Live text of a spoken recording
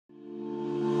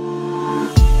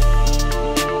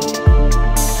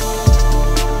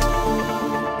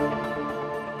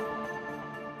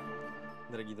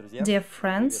Dear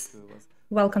friends,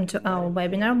 welcome to our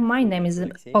webinar. My name is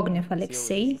Ognev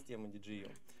Alexey,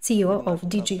 CEO of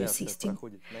DigiU system.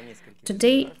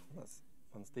 Today,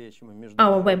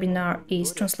 our webinar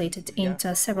is translated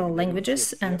into several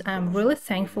languages, and I'm really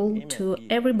thankful to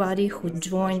everybody who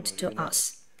joined to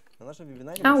us.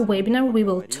 Our webinar, we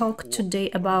will talk today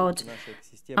about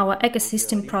our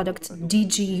ecosystem product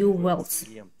DigiU.Wealth.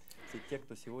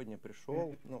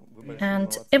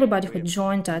 And everybody who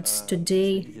joined us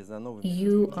today,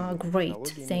 you are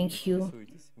great. Thank you.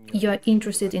 You are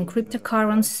interested in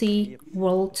cryptocurrency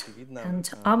world, and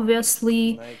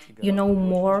obviously you know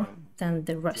more than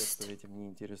the rest.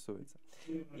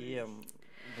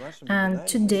 And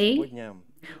today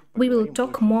we will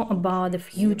talk more about the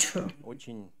future.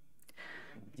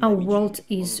 Our world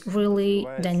is really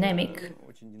dynamic,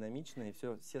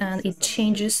 and it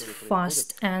changes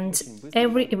fast, and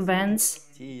every event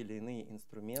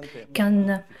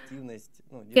can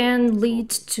lead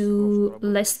to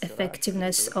less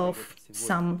effectiveness of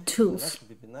some tools.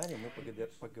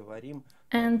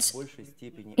 And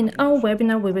in our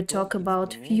webinar, we will talk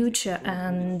about future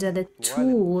and the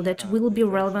tool that will be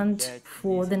relevant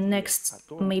for the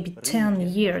next maybe 10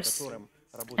 years,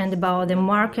 and about the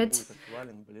market,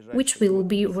 which will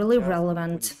be really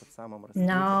relevant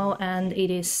now, and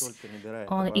it is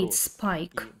on its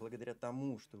spike.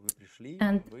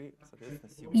 And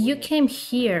you came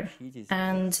here,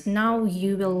 and now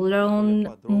you will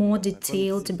learn more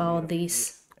detailed about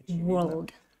this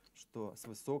world.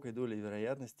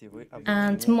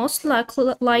 And most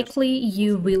likely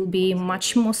you will be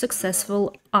much more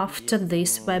successful after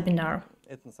this webinar.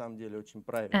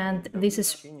 And this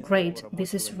is great.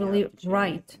 This is really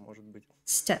right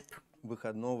step.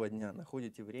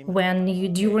 When you,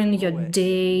 during your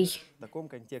day,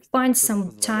 find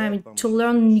some time to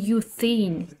learn new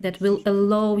things that will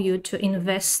allow you to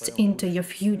invest into your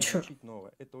future.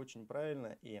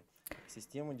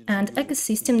 And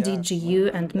ecosystem DigiU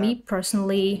and me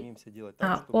personally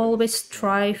always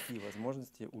strive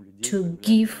to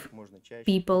give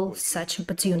people such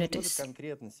opportunities.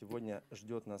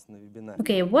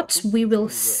 Okay, what we will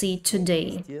see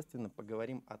today?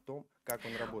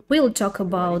 We'll talk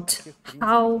about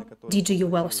how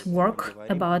DigiU.Wealth work,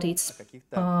 about its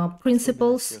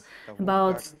principles,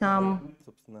 about some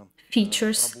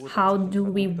features, how do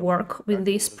we work with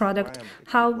this product,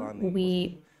 how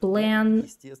we plan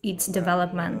its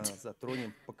development.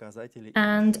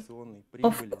 And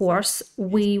of course,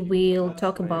 we will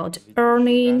talk about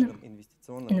earning,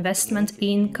 investment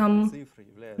income,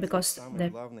 because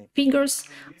the figures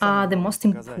are the most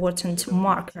important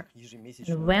marker.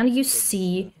 When you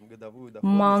see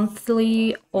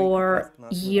monthly or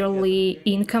yearly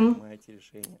income,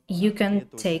 you can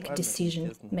make a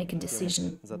decision.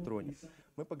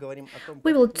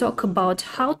 We will talk about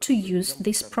how to use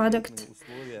this product,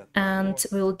 and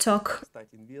we will talk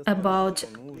about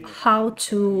how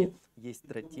to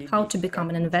become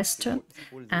an investor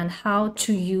and how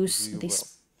to use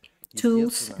these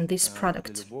tools and this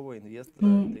product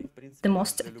the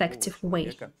most effective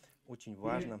way.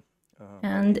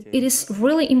 And it is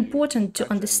really important to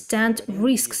understand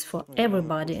risks for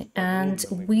everybody, and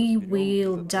we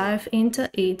will dive into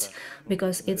it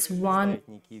because it's one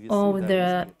of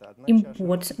the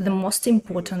most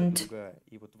important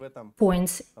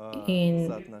points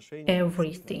in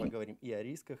everything.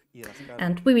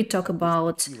 And we will talk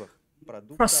about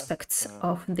prospects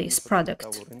of this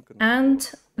product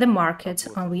and the market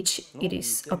on which it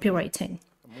is operating.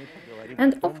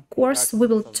 And of course, we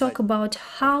will talk about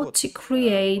how to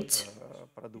create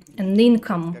an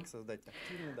income,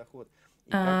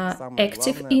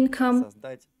 active income,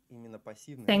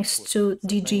 thanks to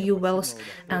DigiU.Wealth,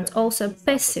 and also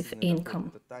passive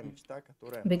income,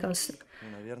 because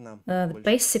the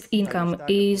passive income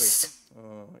is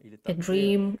a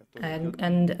dream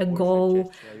and a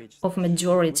goal of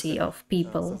majority of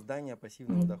people,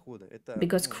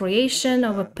 because creation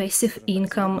of a passive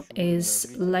income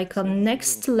is like a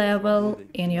next level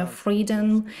in your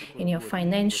freedom, in your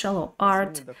financial or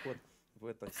art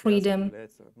freedom.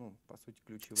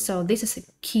 So this is a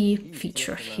key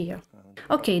feature here.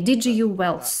 Okay,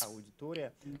 DigiU.Wealth.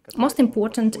 Most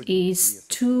important is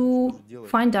to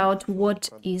find out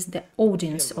what is the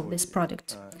audience of this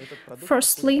product.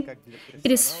 Firstly,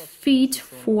 it is fit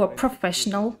for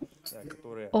professionals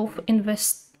of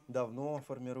investing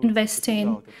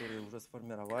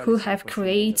who have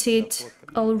created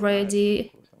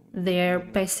already their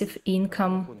passive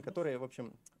income,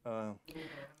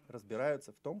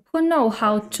 who know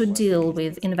how to deal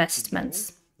with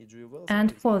investments.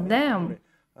 And for them,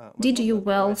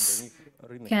 DigiU.Wealth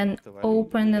can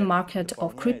open a market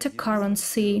of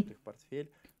cryptocurrency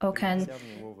or can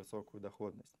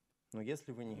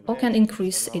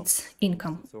increase its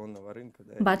income.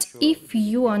 But if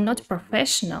you are not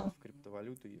professional,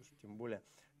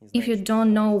 if you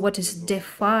don't know what is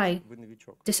DeFi,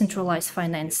 decentralized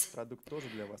finance,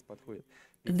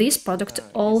 this product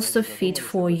also fit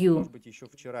for you.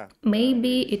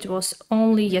 Maybe it was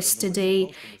only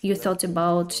yesterday you thought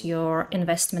about your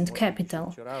investment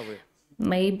capital.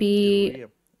 Maybe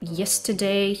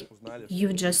yesterday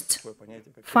you just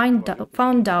found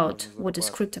out what is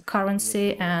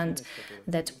cryptocurrency and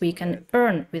that we can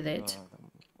earn with it.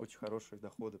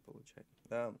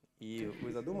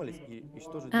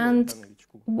 And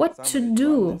what to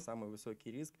do?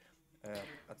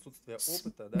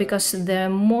 Because the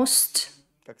most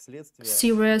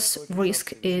serious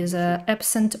risk is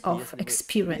absence of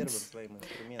experience.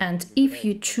 And if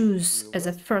you choose as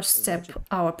a first step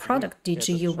our product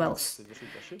DigiU.Wealth,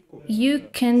 you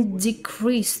can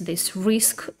decrease this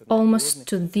risk almost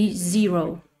to the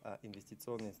zero,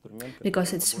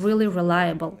 because it's really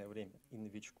reliable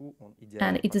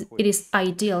and it is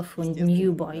ideal for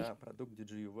newbie.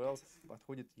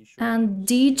 And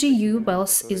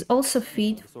DigiU.Wealth is also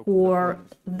fit for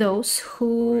those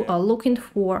who are looking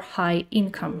for high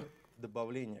income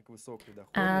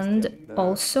and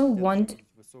also want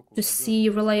to see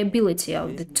reliability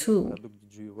of the tool.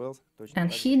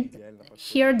 And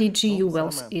here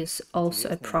DigiU.Wealth is also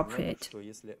appropriate.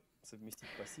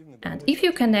 And if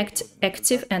you connect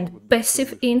active and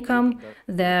passive income,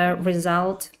 the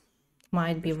result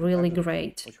might be really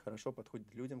great.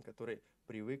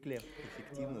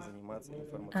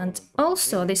 And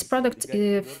also, this product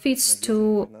fits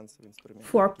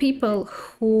for people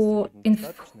who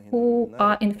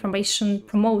are information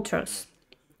promoters.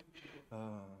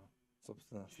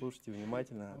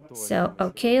 So,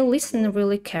 okay, listen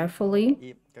really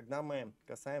carefully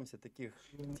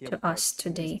to us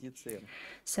today.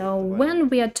 So, when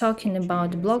we are talking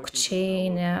about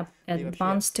blockchain,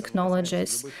 advanced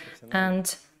technologies,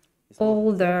 and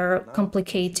all the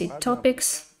complicated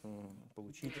topics,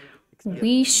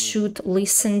 we should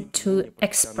listen to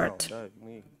experts.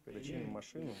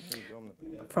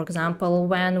 For example,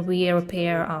 when we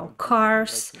repair our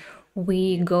cars,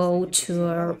 we go to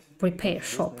a repair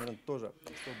shop.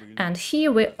 And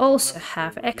here we also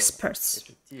have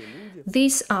experts.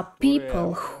 These are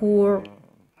people who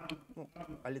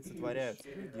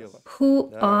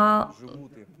are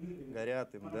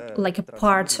like a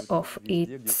part of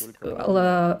it,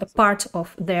 a part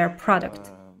of their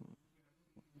product,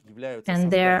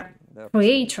 and they're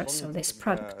creators of this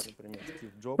product.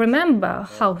 Remember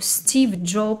how Steve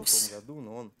Jobs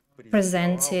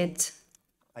presented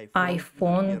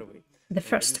iPhone, the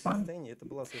first one.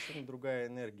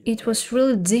 It was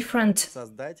really different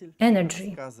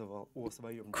energy.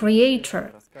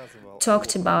 Creator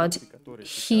talked about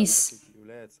his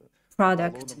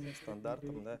product,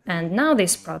 and now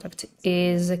this product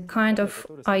is a kind of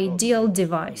ideal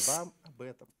device.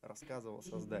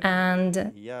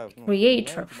 And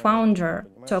creator, founder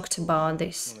talked about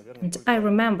this. And I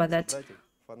remember that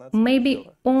maybe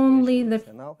only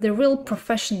the real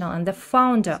professional and the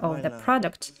founder of the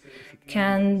product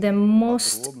can the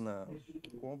most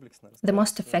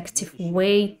effective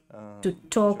way to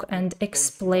talk and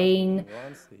explain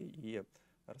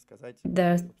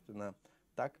the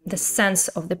sense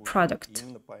of the product,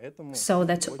 so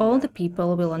that all the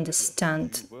people will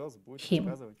understand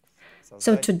him.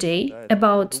 So today,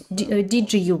 about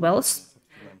DigiU.Wealth,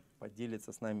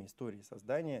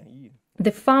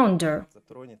 the founder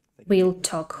will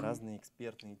talk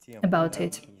about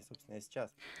it.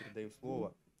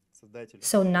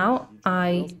 So now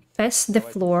I pass the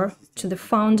floor to the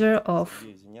founder of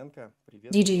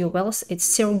DigiU.Wealth, it's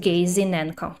Sergey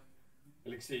Zinenko.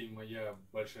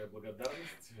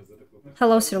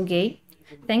 Hello, Sergey.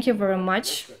 Thank you very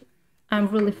much. I'm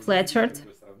really flattered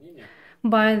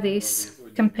by this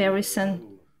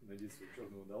comparison.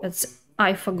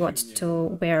 I forgot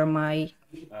to wear my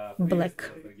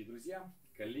black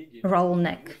roll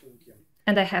neck,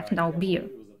 and I have no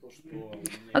beard.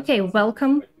 Okay,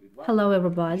 welcome. Hello,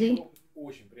 everybody.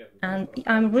 And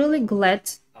I'm really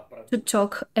glad to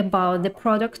talk about the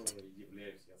product,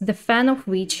 the fan of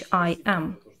which I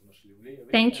am.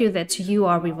 Thank you that you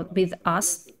are with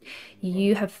us.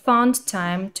 You have found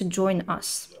time to join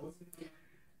us.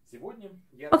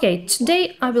 Okay,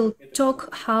 today I will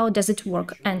talk how does it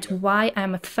work and why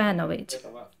I'm a fan of it.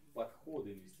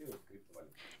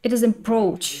 It is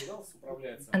approach,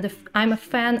 and I'm a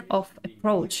fan of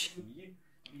approach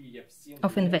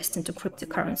of investing to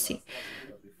cryptocurrency.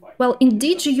 Well, in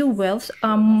DigiU.Wealth,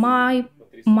 my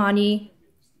money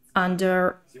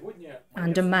under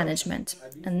management.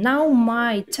 And now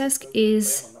my task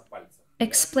is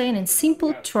explain in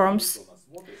simple terms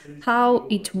how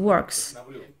it works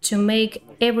to make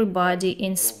everybody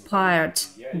inspired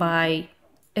by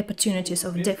opportunities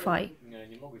of DeFi.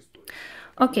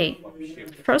 Okay,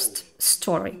 first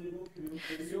story.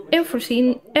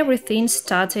 Everything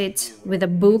started with a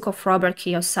book of Robert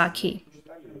Kiyosaki,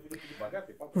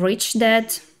 Rich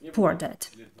Dad, Poor Dad.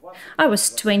 I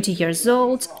was 20 years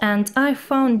old and I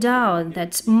found out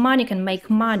that money can make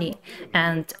money,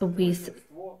 and with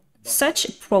such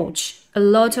approach,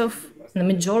 the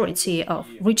majority of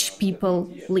rich people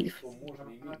live.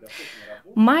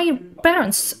 My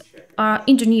parents are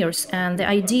engineers, and the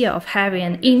idea of having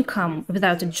an income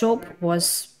without a job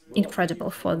was incredible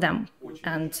for them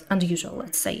and unusual,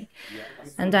 let's say.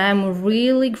 And I'm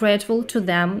really grateful to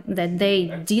them that they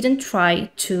didn't try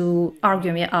to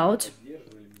argue me out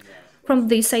from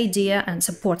this idea and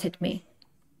supported me.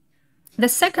 The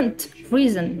second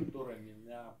reason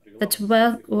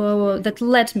that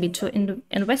led me to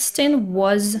investing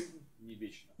was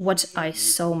what I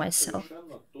saw myself.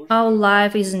 Our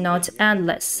life is not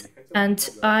endless, and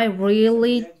I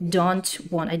definitely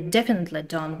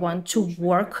don't want to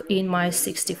work in my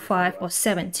 65 or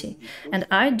 70, and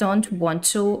I don't want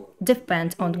to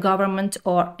depend on government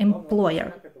or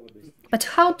employer. But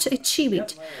how to achieve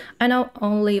it? I know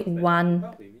only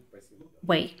one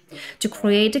way: to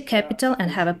create a capital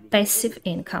and have a passive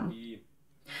income.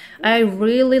 I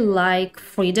really like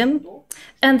freedom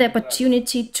and the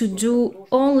opportunity to do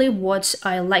only what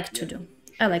I like to do.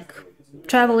 I like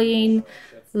traveling,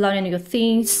 learning new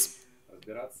things,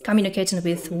 communicating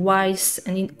with wise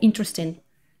and interesting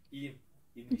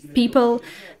people,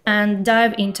 and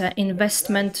dive into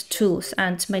investment tools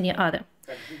and many other.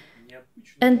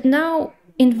 And now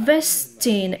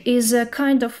investing is a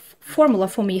kind of formula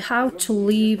for me how to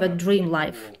live a dream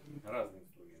life.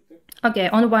 Okay,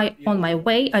 on my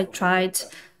way, I tried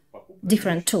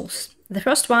different tools. The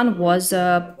first one was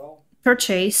a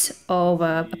purchase of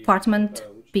an apartment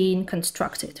being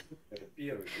constructed.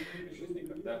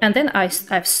 And then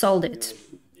I've sold it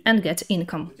and get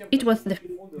income. It was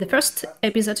the first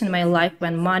episode in my life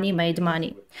when money made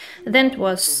money. Then it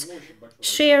was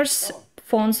shares,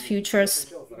 funds,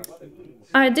 futures.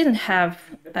 I didn't have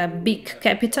a big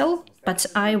capital, but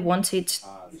I wanted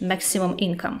maximum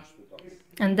income.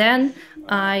 And then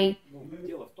I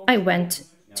went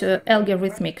to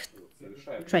algorithmic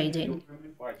trading.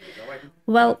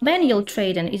 Well, manual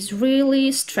trading is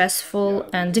really stressful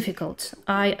and difficult.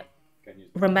 I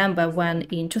remember when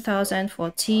in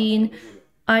 2014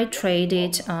 I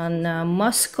traded on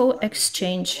Moscow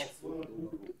exchange.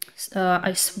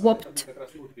 I swapped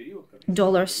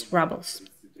dollars, rubles.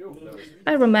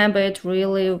 I remember it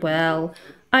really well.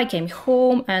 I came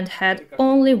home and had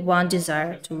only one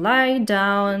desire: to lay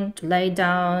down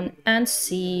and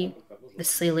see the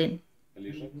ceiling.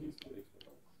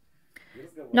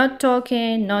 Not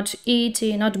talking, not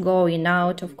eating, not going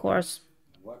out, of course.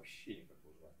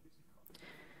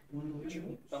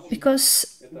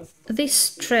 Because this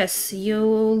stress, you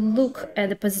look at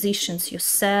the positions you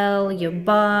sell, you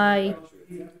buy.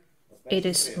 It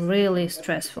is really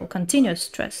stressful, continuous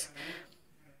stress.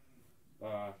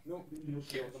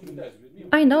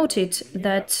 I noted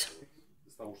that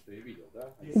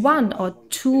one or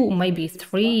two, maybe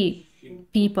three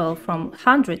people from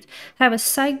 100 have a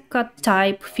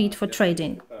psychotype fit for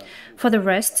trading. For the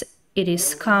rest, it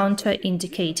is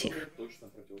counterindicative.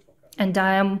 And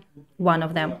I am one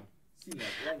of them.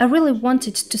 I really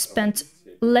wanted to spend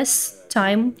less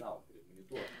time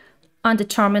on the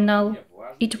terminal.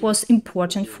 It was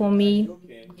important for me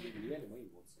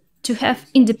to have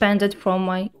independent from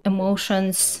my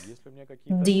emotions,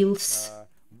 deals.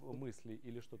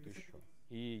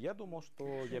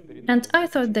 And I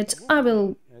thought that I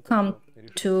will come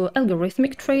to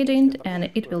algorithmic trading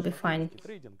and it will be fine.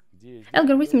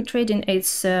 Algorithmic trading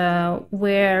is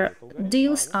where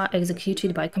deals are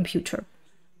executed by computer.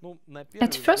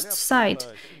 At first sight,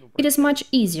 it is much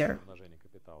easier.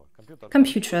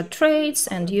 Computer trades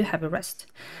and you have a rest.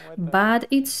 But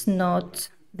it's not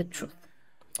the truth.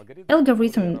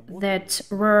 Algorithms that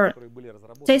were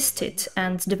tested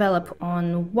and developed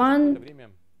on one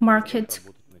market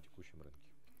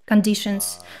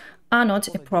conditions are not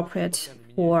appropriate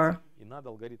for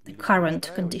the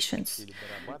current conditions.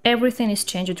 Everything is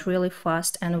changed really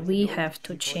fast and we have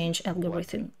to change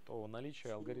algorithm.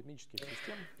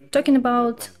 Talking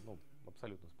about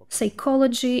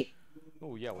psychology,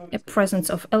 a presence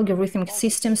of algorithmic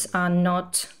systems are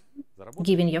not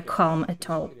giving you calm at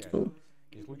all too.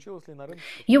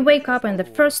 You wake up and the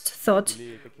first thought,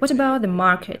 what about the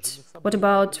market? What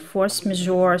about force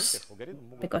majeures?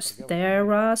 Because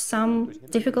there are some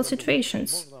difficult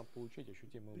situations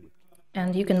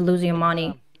and you can lose your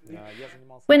money.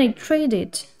 When I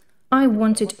traded, I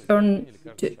wanted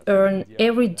to earn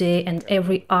every day and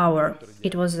every hour.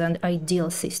 It was an ideal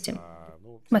system.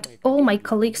 But all my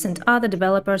colleagues and other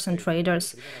developers and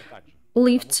traders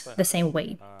lived the same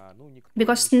way.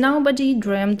 Because nobody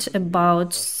dreamt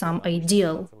about some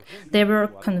ideal. They were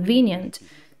convenient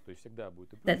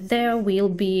that there will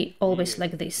be always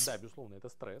like this.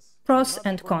 Pros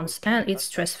and cons, and it's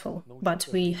stressful, but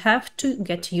we have to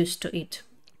get used to it.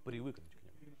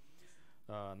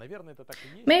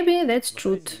 Maybe that's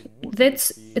truth.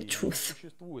 That's a truth.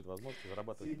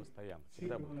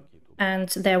 And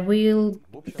there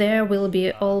will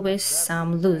be always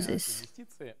some losers.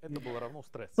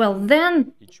 Well,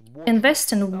 then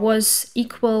investing was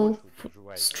equal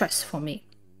stress for me.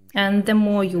 And the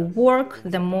more you work,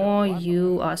 the more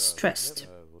you are stressed.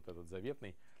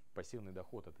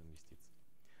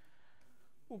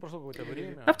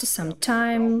 After some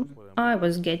time, I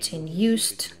was getting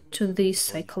used to these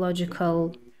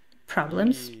psychological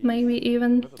problems, maybe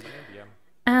even.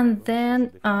 And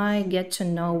then I get to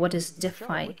know what is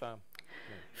DeFi.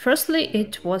 Firstly,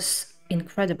 it was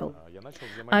incredible.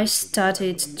 I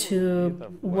started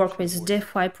to work with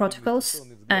DeFi protocols,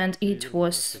 and it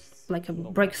was like a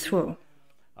breakthrough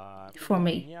for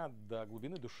me.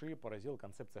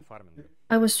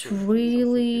 I was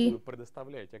really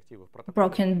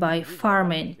broken by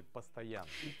farming.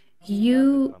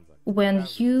 When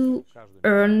you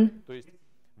earn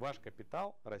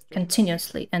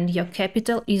continuously and your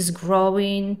capital is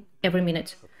growing every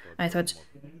minute. I thought,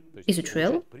 is it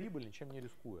real?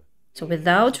 So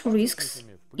without risks,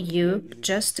 you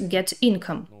just get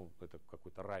income.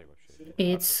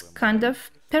 It's kind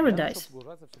of paradise.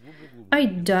 I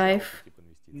dive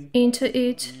into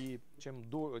it,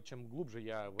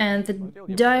 and the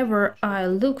diver I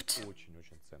looked,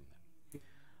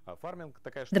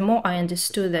 the more I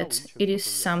understood that it is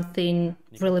something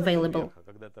really valuable.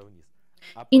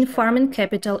 In farming,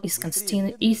 capital is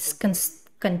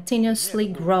continuously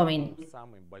growing.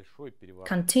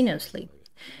 Continuously.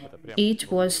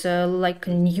 It was like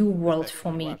a new world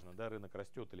for me.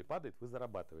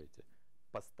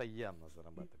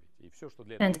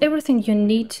 And everything you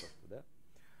need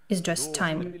is just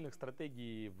time.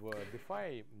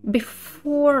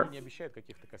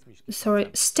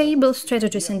 Stable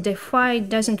strategies in DeFi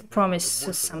doesn't promise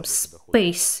some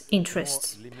space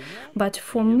interests. But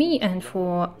for me and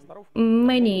for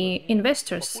many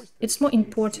investors, it's more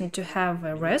important to have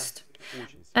a rest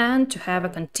and to have a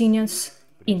continuous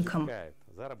income.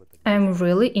 I'm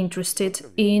really interested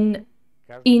in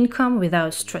income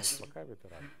without stress.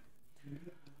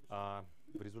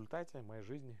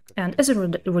 And as a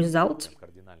result,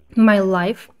 my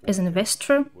life as an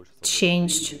investor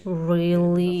changed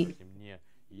really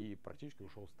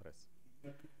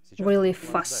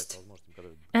fast.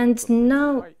 And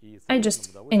now I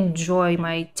just enjoy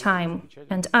my time,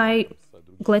 and I'm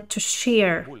glad to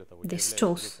share these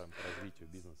tools.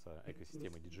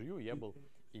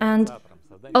 And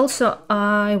also,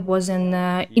 I was an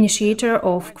initiator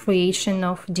of creation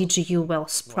of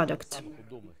DigiU.Wealth product.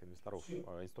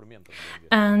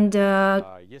 And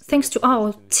thanks to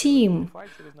our team,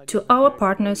 to our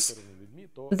partners,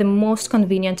 the most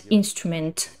convenient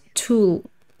tool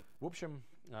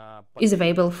is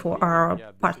available for our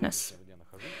partners.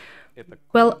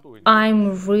 Well,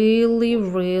 I'm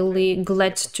really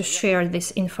glad to share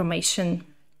this information.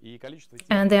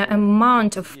 And the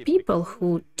amount of people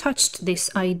who touched this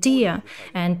idea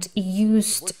and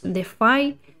used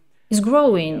DeFi is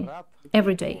growing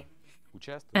every day.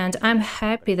 And I'm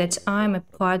happy that I'm a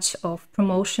part of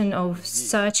promotion of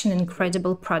such an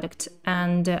incredible product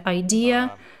and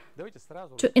idea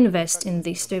to invest in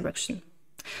this direction.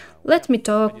 Let me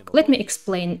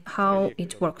explain how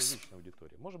it works.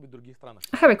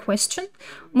 I have a question,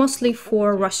 mostly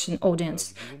for Russian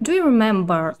audience. Do you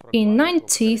remember in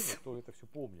 90s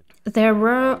there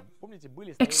were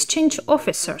exchange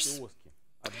officers,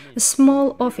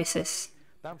 small offices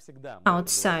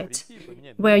outside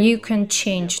where you can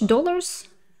change dollars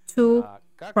to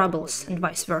rubles and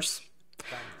vice versa.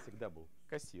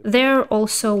 There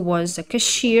also was a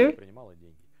cashier,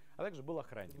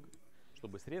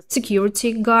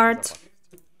 security guard,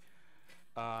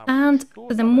 and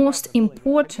the most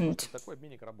important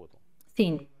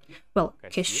thing, well,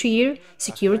 cashier,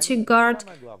 security guard,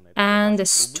 and a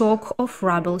stock of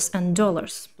rubles and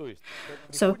dollars.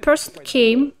 So a person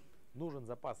came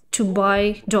to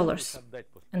buy dollars,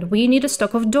 and we need a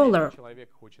stock of dollar.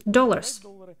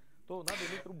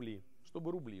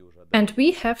 And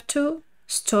we have to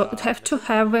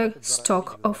have a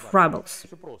stock of rubles.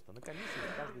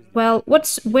 Well,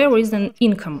 where is an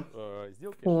income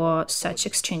for such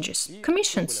exchanges?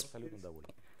 Commissions.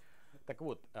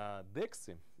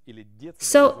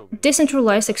 So,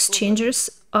 decentralized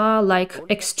exchanges are like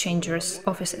exchangers'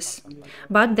 offices,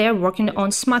 but they're working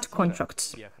on smart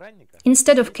contracts.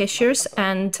 Instead of cashiers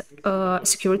and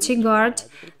security guard,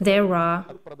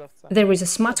 there is a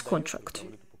smart contract.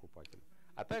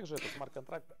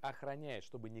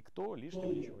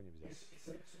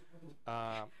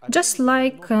 Just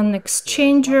like an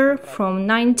exchanger from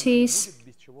 90s,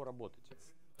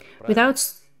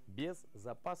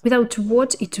 without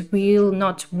what it will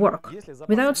not work,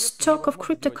 without stock of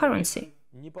cryptocurrency.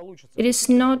 It is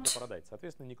not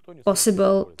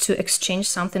possible to exchange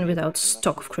something without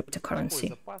stock of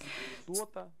cryptocurrency.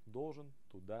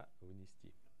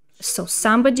 So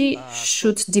somebody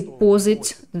should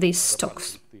deposit these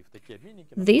stocks.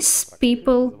 These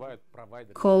people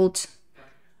called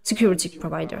security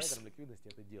providers.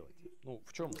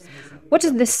 What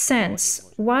is the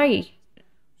sense? Why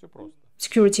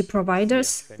liquidity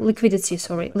providers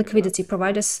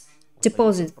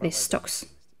deposit these stocks?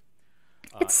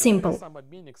 It's simple.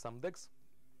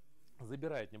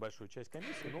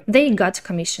 They got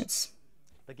commissions.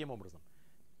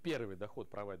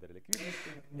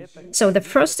 So the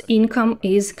first income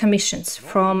is commissions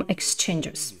from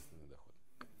exchanges.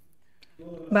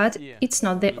 But it's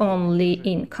not the only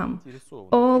income.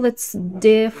 All its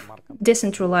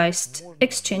decentralized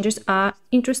exchanges are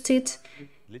interested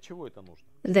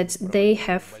that they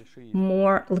have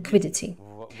more liquidity.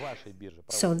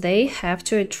 So they have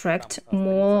to attract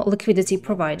more liquidity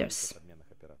providers.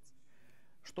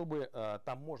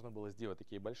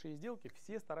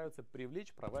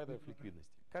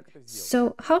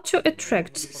 So how to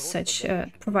attract such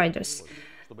providers?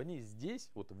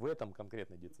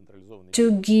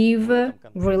 To give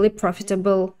really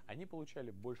profitable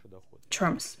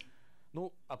terms.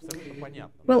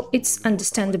 Well, it's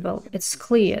understandable, it's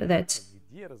clear that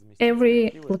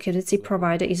every liquidity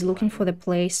provider is looking for the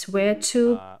place where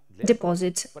to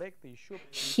deposit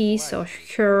his or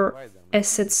her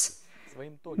assets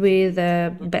with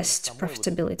the best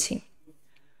profitability.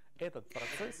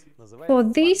 For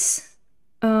this,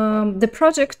 the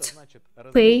project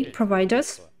pay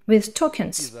providers with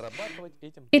tokens.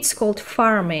 It's called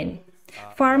farming.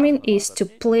 Farming is to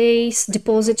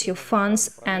deposit your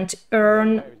funds and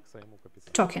earn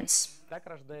tokens.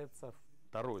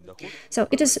 So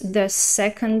it is the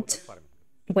second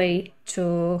way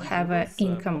to have an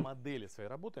income.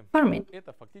 Farming.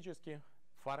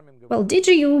 Well,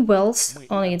 DigiU.Wealth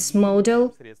on its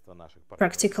model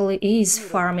practically is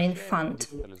farming fund.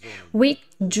 We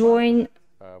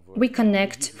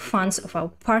connect funds of our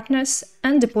partners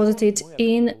and deposit it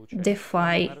in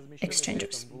DeFi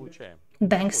exchanges,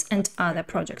 banks and other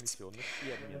projects.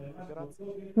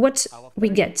 What we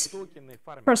get?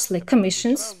 Firstly,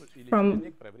 commissions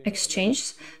from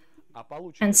exchange,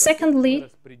 and secondly,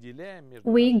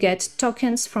 we get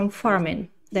tokens from farming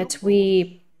that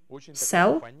we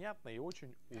sell,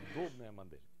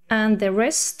 and the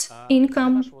rest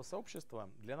income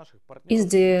is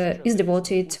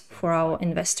devoted for our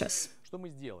investors.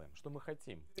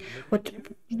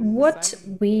 What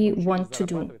we want to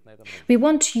do? We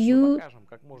want you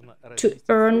to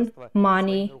earn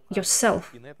money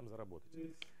yourself.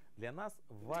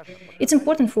 It's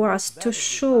important for us to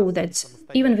show that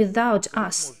even without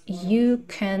us, you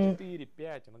can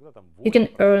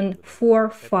earn 4,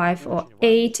 5, or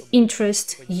 8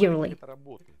 interest yearly.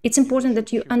 It's important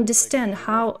that you understand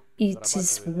how it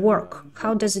is work,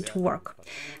 how does it work,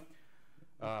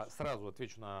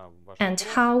 and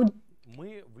how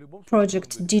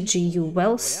project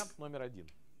DigiU.Wealth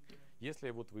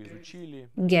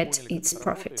get its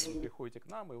profit.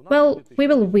 Well, we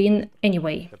will win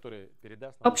anyway.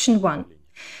 Option 1.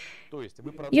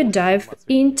 You dive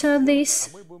into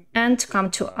this and come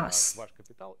to us,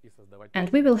 and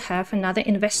we will have another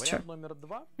investor.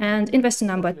 And investor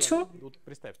number 2,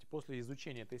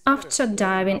 after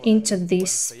diving into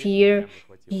this sphere,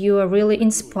 you are really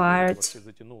inspired,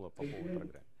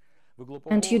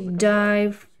 and you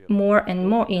dive more and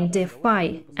more in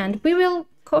DeFi, and we will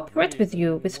cooperate with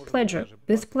you with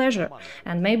pleasure,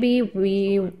 and maybe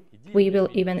we will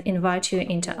even invite you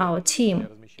into our team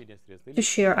to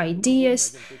share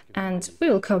ideas, and we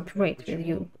will cooperate with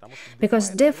you.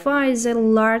 Because DeFi is a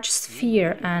large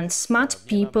sphere, and smart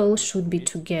people should be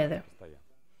together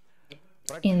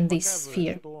in this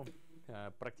sphere.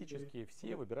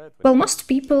 Well, most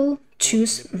people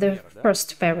choose the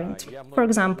first variant. For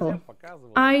example,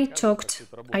 I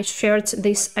shared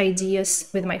these ideas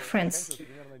with my friends,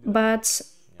 but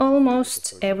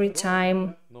almost every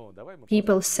time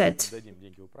people said,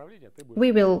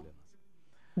 we will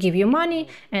give you money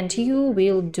and you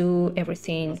will do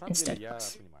everything instead of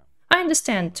us. I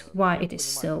understand why it is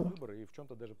so,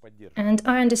 and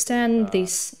I understand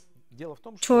this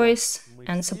choice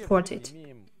and support it.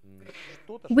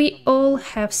 We all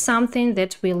have something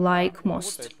that we like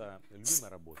most.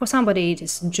 For somebody it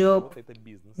is job,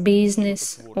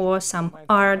 business, or some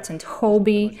art and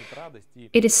hobby.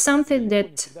 It is something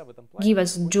that gives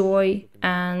us joy,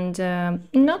 and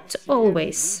not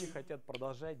always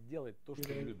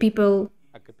people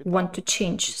want to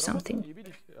change something,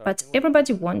 but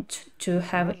everybody wants to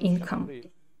have income.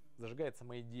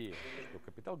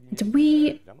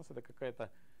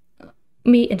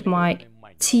 Me and my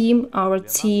team, our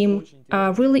team,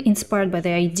 are really inspired by the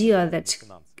idea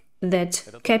that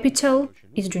capital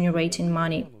is generating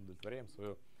money.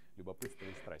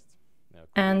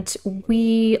 And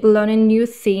we learning new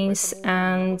things,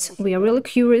 and we are really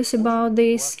curious about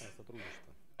this.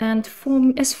 And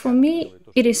as for me,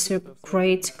 it is a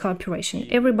great cooperation.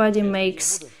 Everybody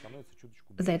makes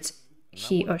that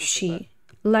he or she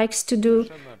likes to do,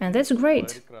 and that's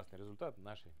great.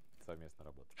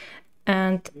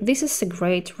 And this is a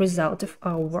great result of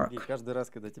our work.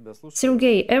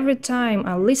 Sergey, every time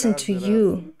I listen to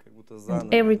you,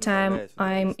 and every time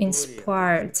I'm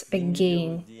inspired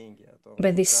again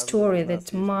by this story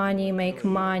that money make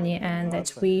money and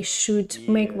that we should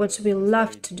make what we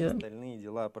love to do.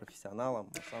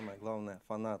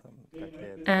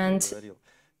 And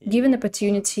give an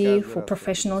opportunity for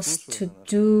professionals to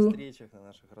do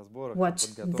what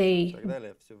they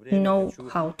know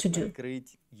how to do.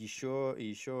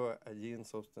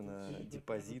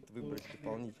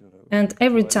 And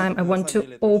every time I want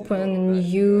to open a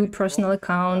new personal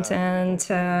account and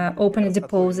open a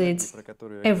deposit,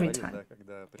 every time.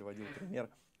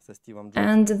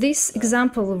 And this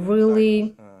example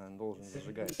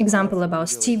about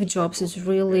Steve Jobs is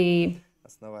really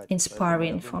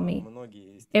inspiring for me.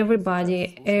 Every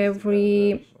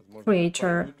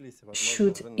creator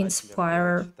should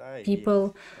inspire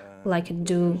people like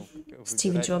do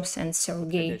Steve Jobs and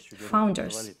Sergey,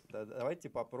 founders.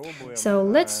 So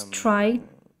let's try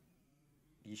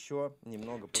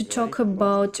to talk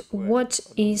about what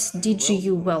is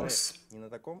DigiU.Wealth,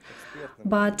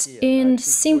 but in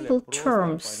simple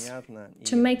terms,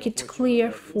 to make it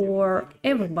clear for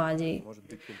everybody,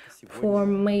 for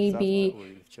maybe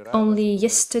only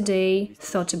yesterday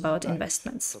thought about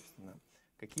investments.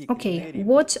 Okay,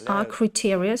 what are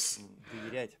criteria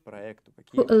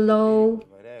who allow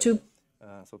to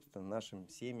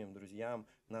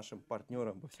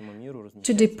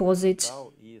deposit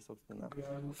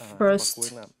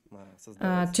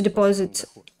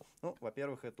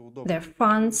their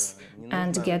funds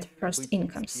and get first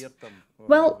incomes?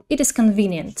 Well, it is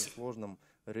convenient.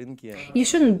 You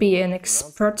shouldn't be an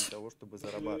expert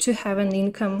to have an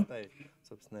income.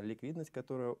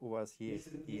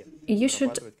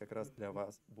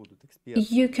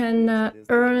 You can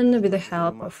earn with the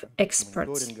help of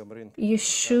experts. You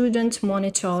shouldn't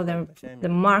monitor the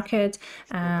market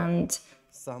and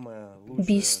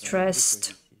be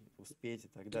stressed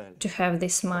to have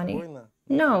this money.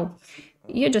 No,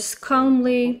 you just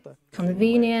calmly,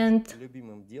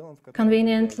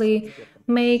 conveniently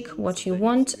make what you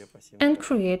want and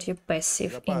create your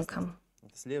passive income.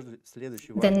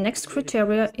 The next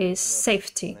criteria is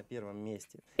safety.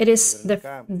 It is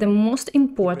the most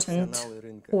important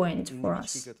point for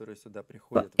us.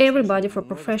 For everybody, for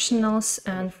professionals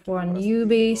and for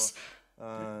newbies,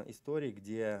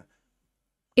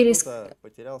 it is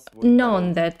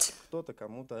known that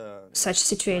such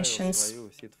situations,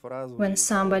 when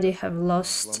somebody have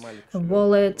lost a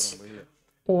wallet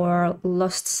or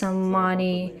lost some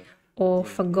money or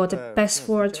forgot a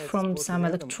password from some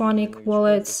electronic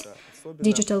wallets,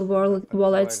 digital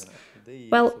wallets,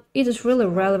 well, it is really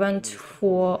relevant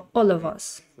for all of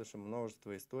us.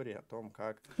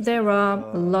 There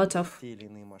are a lot of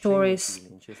stories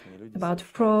about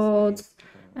fraud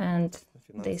and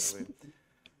these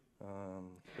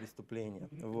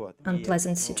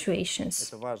unpleasant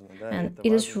situations, and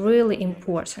it is really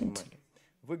important.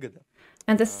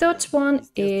 And the third one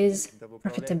is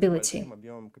profitability.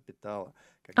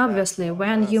 Obviously,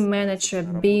 when you manage a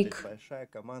big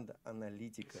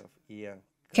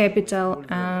capital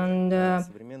and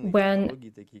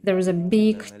when there is a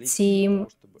big team,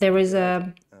 there is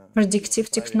a predictive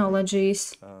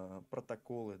technologies,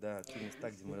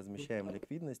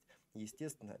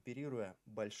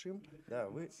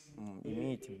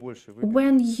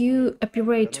 When you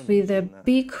operate with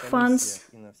big funds,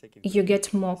 you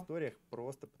get more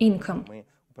income.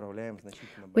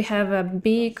 We have a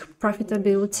big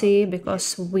profitability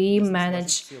because we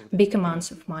manage big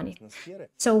amounts of money.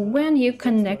 So when you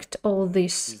connect all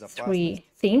these three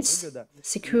things,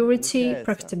 security,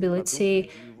 profitability,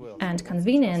 and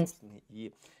convenience,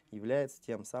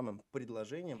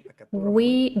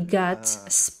 we got a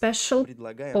special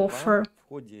offer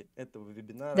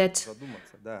that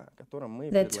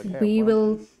we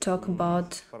will talk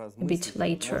about a bit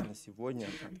later.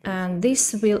 And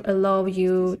this will allow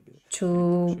you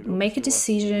to make a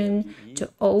decision to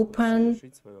open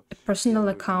a personal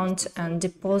account and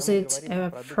deposit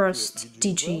a first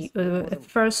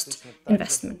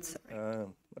investment.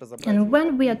 And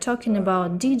when we are talking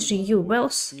about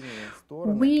DigiU.Wealth,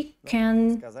 we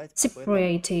can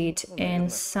separate it in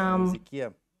some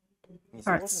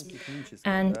parts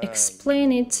and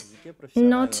explain it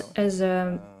not as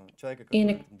in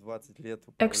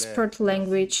expert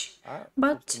language,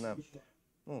 but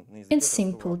in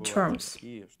simple terms.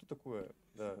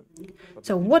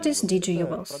 So what is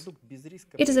DigiU.Wealth?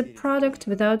 It is a product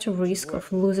without a risk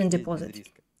of losing deposit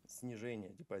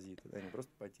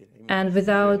and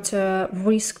without a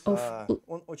risk of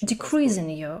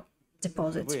decreasing your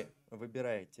deposit.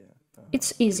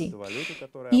 It's easy.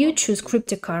 You choose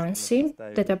cryptocurrency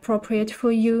that is appropriate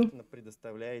for you.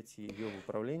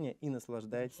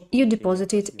 You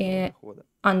deposit it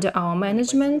under our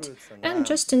management and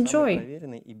just enjoy.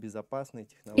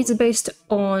 It's based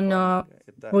on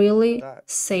really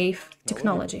safe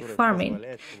technology, farming.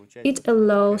 It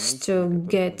allows to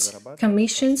get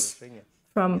commissions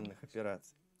from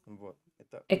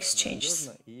exchanges,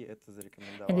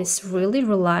 and it's really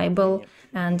reliable,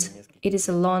 and it is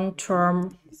a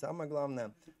long-term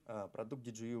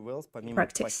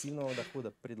practice.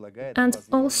 And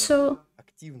also,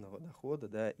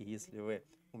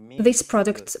 this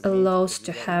product allows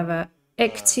to have an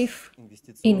active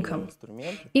income.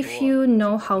 If you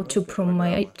know how to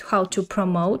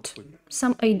promote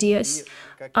some ideas,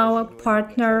 our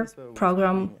partner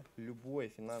program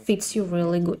fits you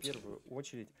really good.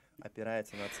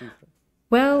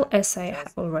 Well, as I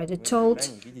have already told,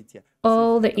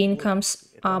 all the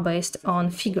incomes are based on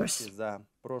figures.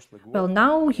 Well,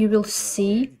 now you will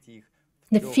see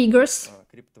the figures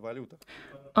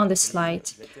on the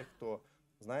slide.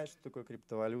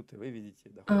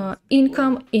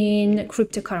 Income in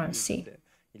cryptocurrency,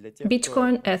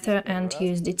 Bitcoin, Ether, and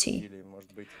USDT.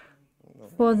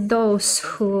 For those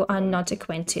who are not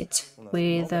acquainted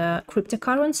with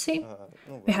cryptocurrency,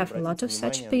 we have a lot of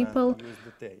such people.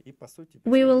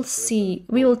 We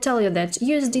will tell you that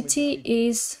USDT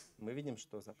is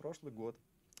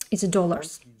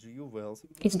dollars.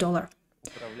 It's dollar.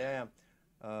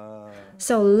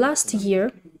 So last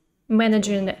year,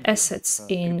 managing assets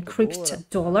in crypto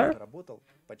dollar,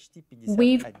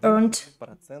 we've earned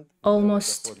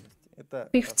almost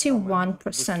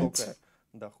 51%.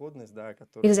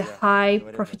 It is a high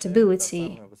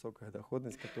profitability,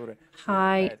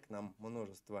 high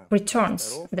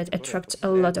returns that attract a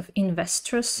lot of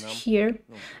investors here,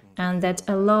 and that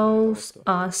allows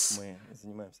us,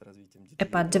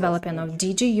 about development of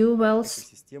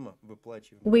DigiU.Wealth,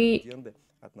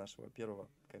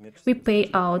 we pay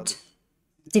out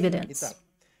dividends.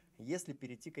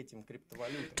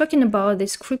 Talking about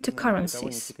these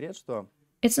cryptocurrencies,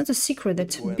 it's not a secret that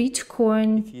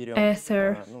Bitcoin,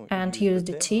 Ether, and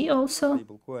USDT, also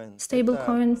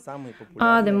stablecoin,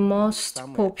 are the most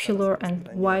popular and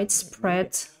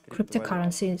widespread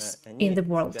cryptocurrencies in the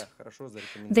world.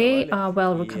 They are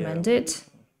well recommended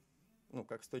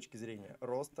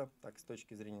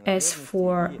as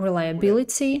for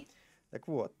reliability.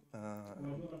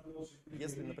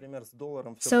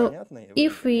 So,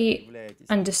 if we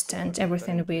understand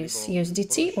everything with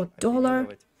USDT or dollar,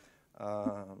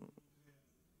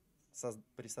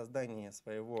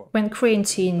 when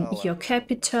creating your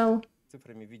capital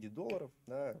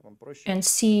and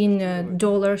seeing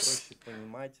dollars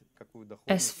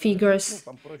as figures,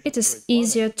 it is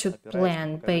easier to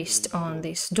plan based on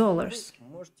these dollars.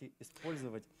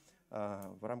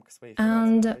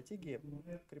 And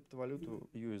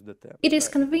if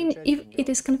it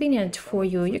is convenient for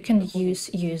you, you can use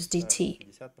USDT.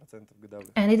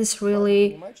 And it is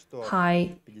really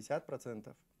high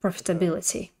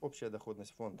profitability.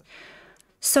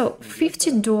 So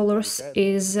 $50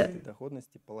 is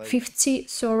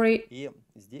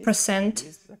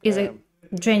 50% is a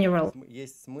general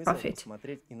profit.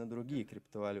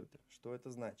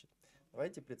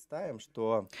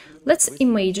 Let's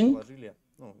imagine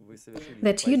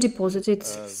that you deposited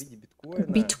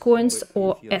bitcoins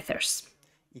or ethers.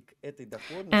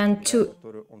 And to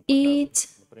eat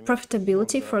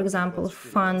profitability, for example,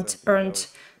 fund earned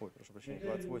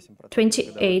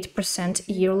 28%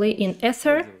 yearly in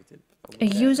ether, a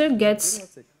user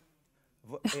gets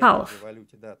half,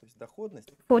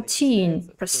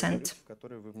 14%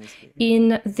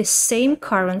 in the same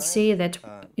currency that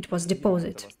it was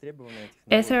deposited.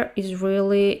 Ether is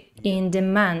really in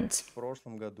demand.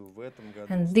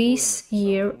 And this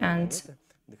year and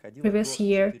previous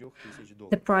year,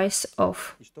 the price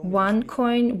of one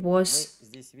coin was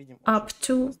up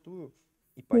to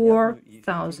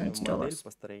 $4,000.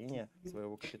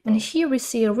 And here we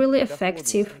see a really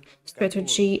effective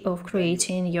strategy of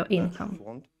creating your income.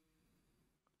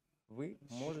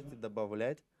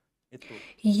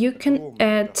 You can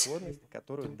add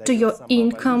to your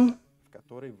income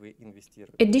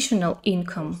additional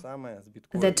income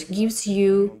that gives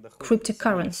you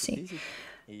cryptocurrency.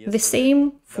 The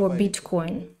same for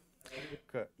Bitcoin.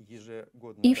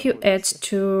 If you add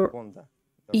to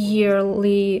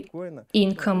yearly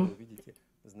income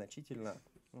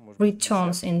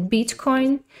returns in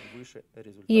Bitcoin,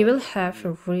 you will have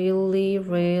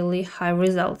really high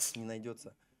results.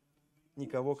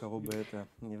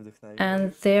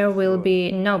 And there will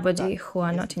be nobody who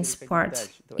are not inspired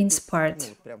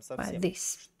by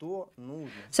this.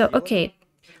 So, okay,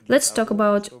 let's talk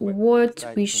about what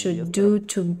we should do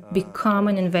to become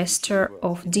an investor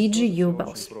of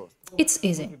DigiU.Wealth. It's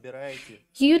easy.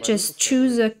 You just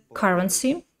choose a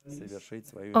currency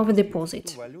of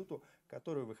deposit.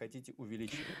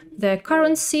 The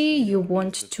currency you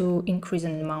want to increase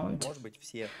in amount.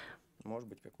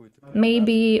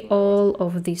 Maybe all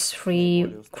of these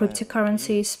three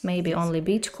cryptocurrencies, maybe only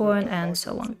Bitcoin, and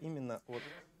so on.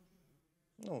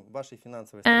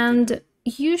 And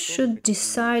you should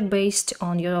decide based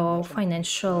on your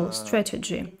financial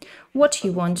strategy what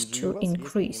you want to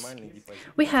increase.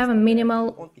 We have a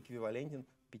minimal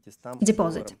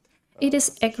deposit. It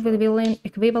is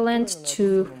equivalent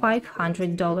to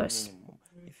 $500.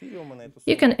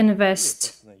 You can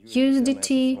invest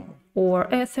USDT or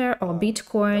Ether or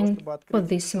Bitcoin for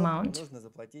this amount.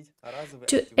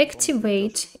 To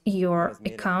activate your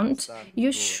account,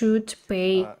 you should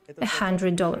pay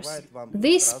 $100.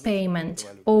 This payment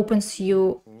opens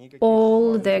you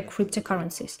all the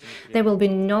cryptocurrencies. There will be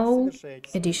no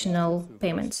additional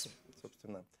payments.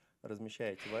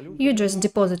 You just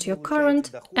deposit your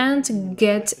current and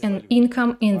get an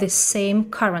income in the same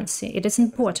currency. It is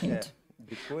important.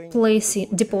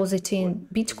 Depositing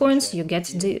bitcoins, you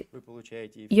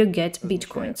get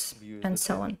bitcoins, and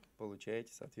so on.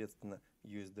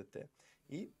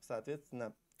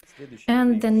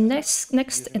 And the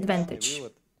next advantage,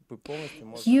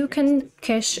 you can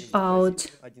cash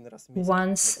out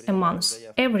once a month,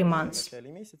 every month.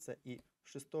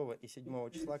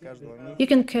 You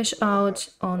can cash out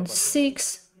on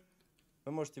 6th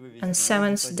and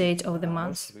 7th date of the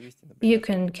month. You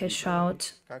can cash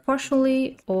out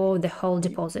partially or the whole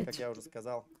deposit,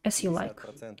 as you like.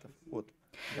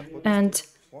 And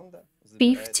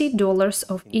 $50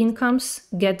 of incomes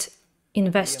get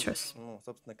investors.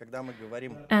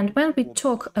 And when we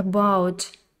talk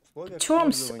about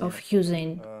terms of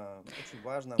using,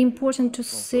 important to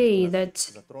say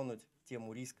that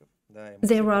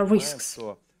there are risks.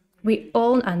 We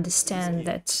all understand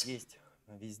that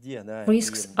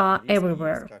risks are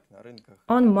everywhere,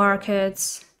 on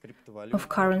markets of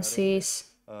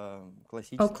currencies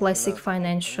or classic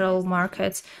financial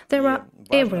markets. They are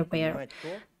everywhere.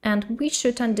 And we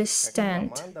should understand,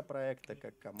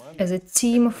 as a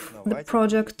team of the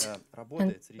product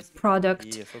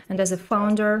and as a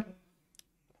founder,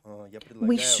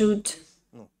 we should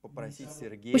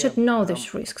know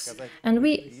these risks. And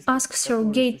we ask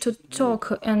Sergey to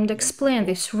talk and explain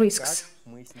these risks,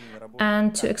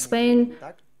 and to explain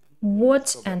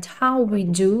what and how we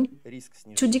do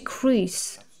to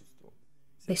decrease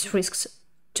these risks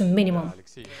to minimum.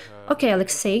 Okay,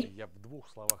 Alexei,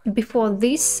 before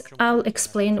this, I'll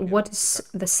explain what is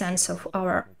the sense of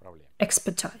our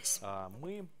expertise.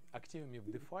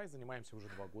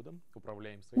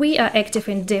 We are active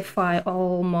in DeFi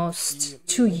almost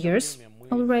 2 years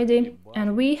already,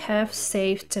 and we have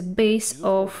saved a base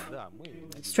of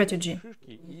strategy.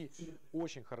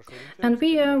 And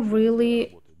we are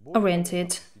really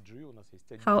oriented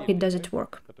how it does it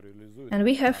work. And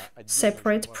we have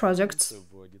separate projects.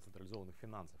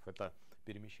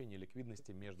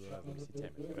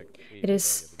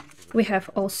 We have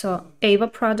also AVA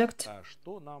product.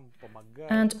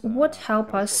 And what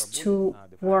helps us to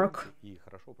work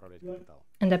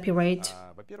and operate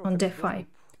on DeFi?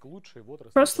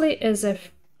 Firstly, is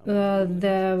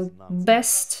the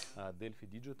best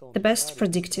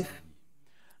predictive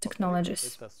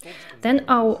technologies. Then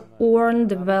our own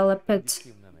developed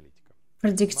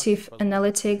predictive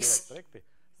analytics,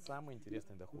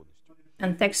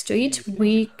 and thanks to it,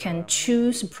 we can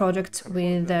choose a product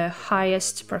with the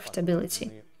highest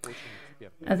profitability.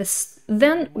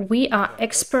 Then we are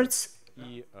experts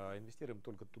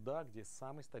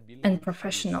and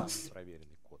professionals,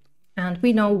 and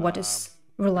we know what is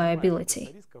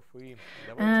reliability.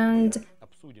 And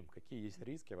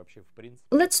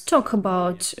let's talk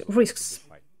about risks.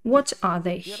 What are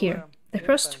they here? The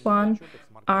first one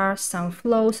are some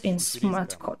flaws in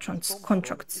smart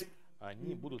contracts.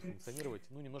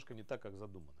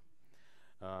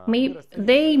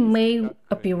 They may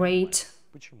operate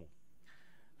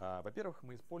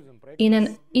in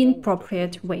an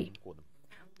inappropriate way.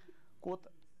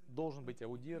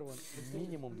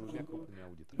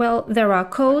 Well, there are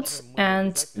codes,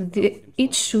 and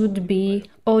it should be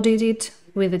audited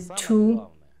with 2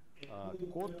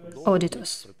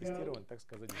 auditors.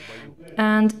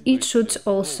 And it should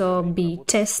also be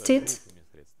tested,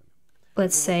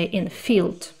 let's say, in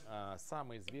field.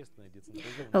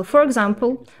 Well, for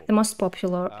example, the most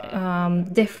popular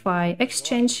DeFi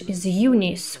exchange is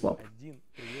Uniswap.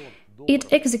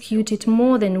 It executed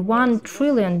more than $1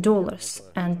 trillion,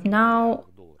 and now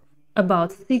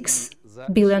about $6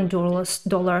 billion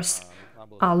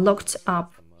are locked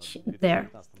up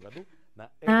there.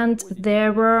 And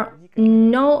there were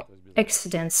no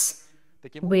accidents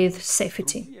with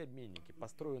safety.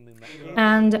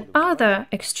 And other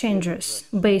exchanges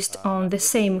based on the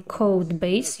same code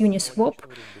base, Uniswap,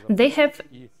 they have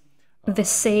the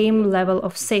same level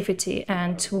of safety,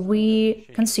 and we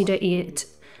consider it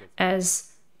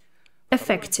as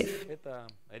effective.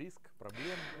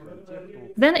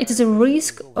 Then it is a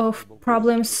risk of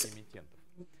problems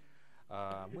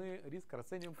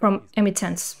from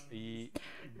emittents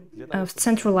of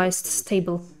centralized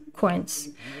stable coins.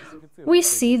 We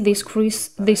see this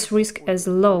risk as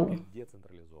low.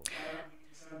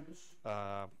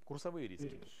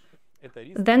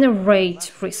 Then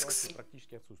rate risks.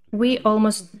 We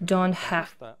almost don't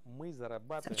have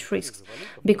such risks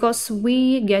because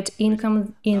we get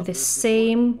income in the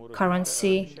same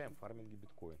currency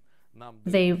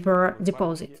they were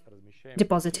deposited.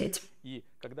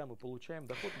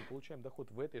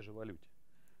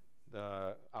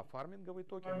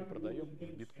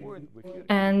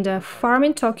 And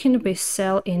farming token we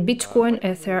sell in Bitcoin,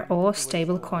 Ether, or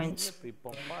stable coins.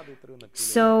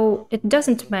 So it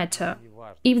doesn't matter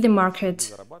if the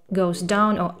market goes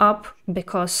down or up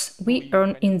because we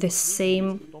earn in the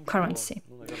same currency.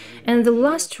 And the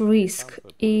last risk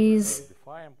is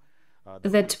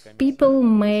that people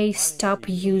may stop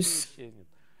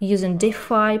using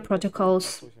DeFi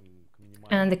protocols,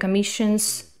 and the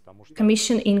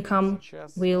commission income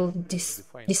will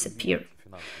disappear.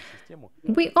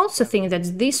 We also think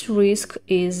that this risk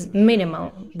is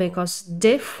minimal because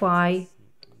DeFi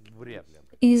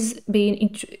is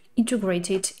being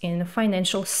integrated in the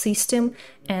financial system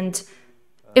and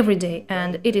every day,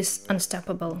 and it is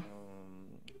unstoppable.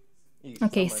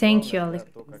 Okay, thank you,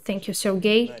 Thank you,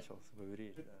 Sergey.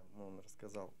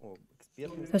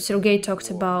 So Sergey talked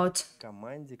about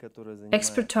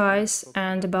expertise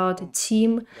and about a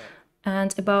team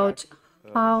and about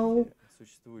how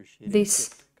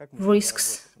these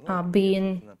risks are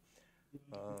being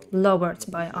lowered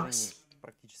by us.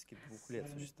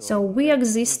 So we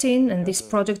existing, and this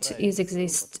project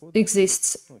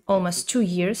exists almost 2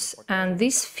 years, and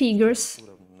these figures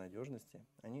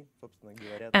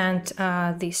and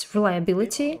this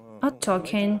reliability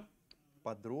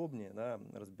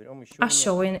are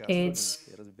showing its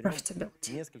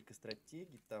profitability.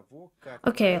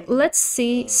 Okay,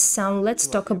 let's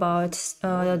talk about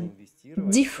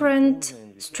different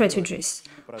strategies,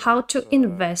 how to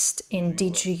invest in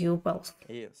DigiU.Wealth.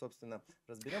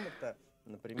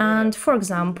 And for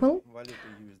example,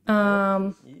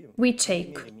 we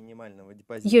take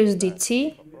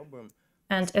USDT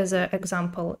and as an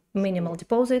example minimal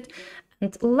deposit,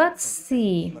 and let's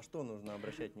see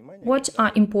what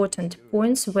are important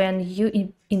points when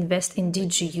you invest in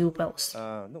DigiU.Wealth.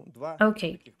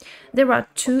 Okay, there are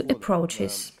 2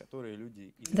 approaches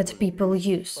that people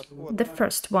use. The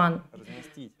first one,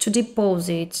 to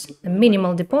deposit a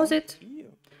minimal deposit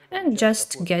and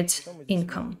just get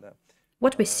income.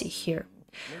 What we see here?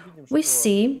 We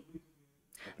see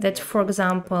that, for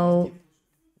example,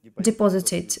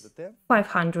 deposited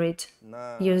 500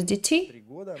 USDT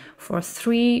for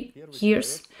 3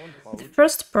 years, the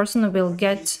first person will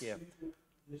get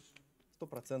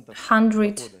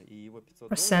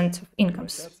 100% of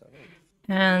incomes.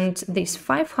 And this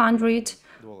 500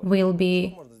 will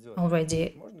be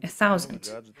already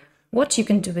 1,000. What you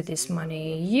can do with this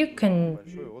money? You can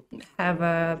have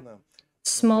a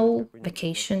small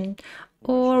vacation,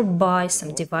 or buy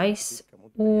some device,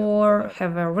 or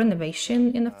have a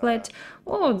renovation in a flat,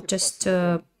 or just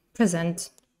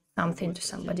present something to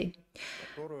somebody.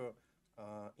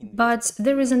 But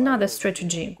there is another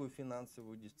strategy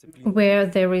where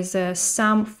there is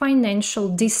some financial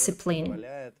discipline,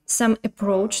 some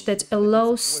approach that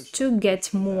allows to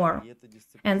get more.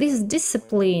 And this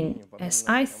discipline, as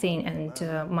I think, and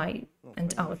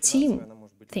our team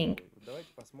think,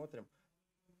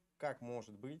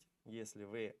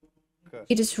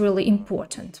 it is really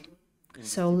important.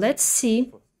 So let's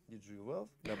see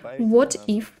what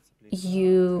if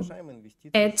you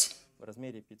add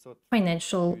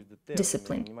financial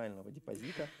discipline.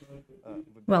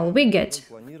 Well, we get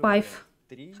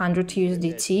 500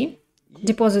 USDT,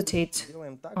 deposit it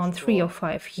on 3 or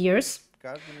 5 years,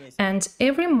 and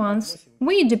every month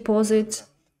we deposit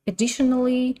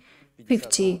additionally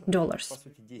 $50,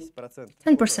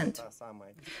 10%.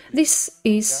 This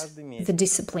is the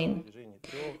discipline.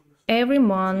 Every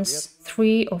month,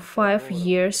 3 or 5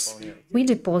 years, we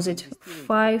deposit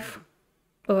 $50.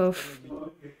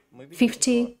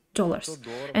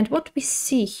 And what we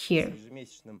see here,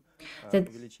 that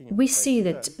we see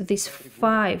that this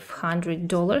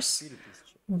 $500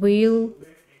 will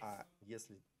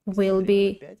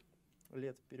be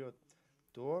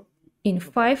in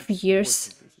 5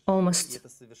 years almost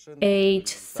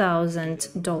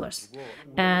 $8,000,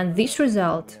 and this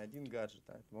result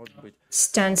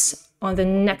stands on the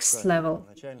next level.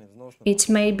 It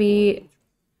may be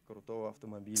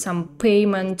some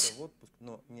payment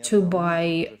to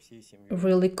buy a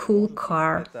really cool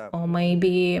car, or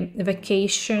maybe a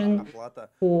vacation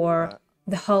for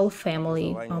the whole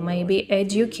family, or maybe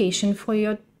education for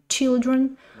your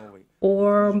children,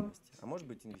 or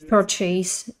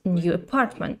purchase a new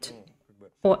apartment,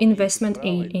 or investment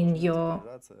in your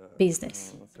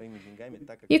business.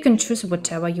 You can choose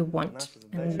whatever you want,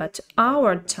 but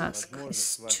our task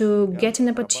is to get an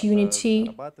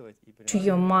opportunity to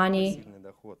your money,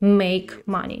 make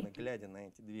money.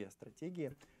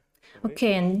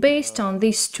 Okay, and based on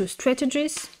these two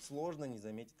strategies,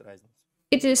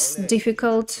 it is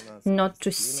difficult not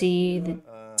to see the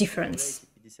difference.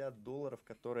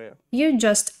 You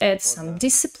just add some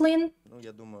discipline,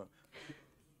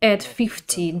 add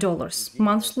 $50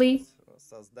 monthly,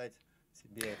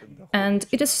 and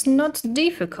it is not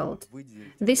difficult.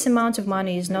 This amount of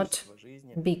money is not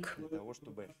big.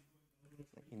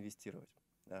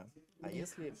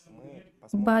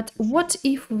 But what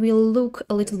if we look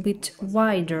a little bit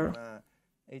wider?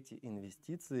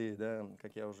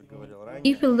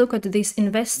 If we look at these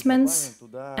investments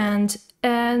and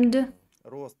add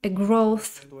a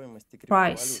growth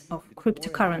price of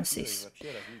cryptocurrencies,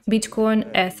 Bitcoin,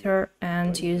 Ether,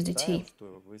 and USDT.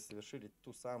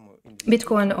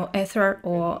 Bitcoin or Ether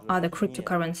or other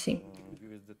cryptocurrency.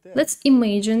 Let's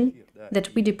imagine that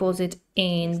we deposit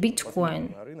in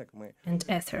Bitcoin and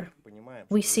Ether.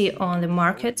 We see on the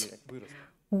market,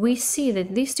 we see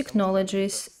that these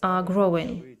technologies are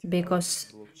growing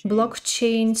because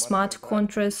blockchain, smart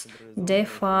contracts,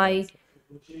 DeFi,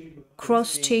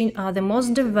 cross-chain are the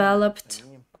most developed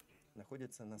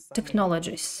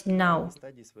technologies now,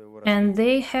 and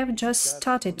they have just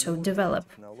started to develop.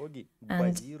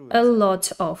 And a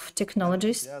lot of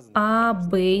technologies are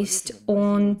based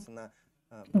on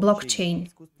blockchain.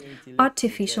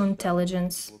 Artificial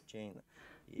intelligence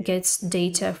gets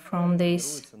data from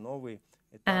this,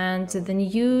 and the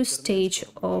new stage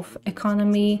of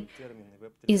economy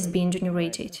is being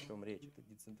generated.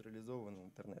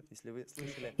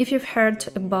 If you've heard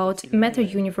about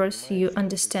meta-universe, you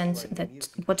understand that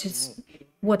what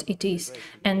it is,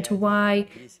 and why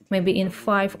maybe in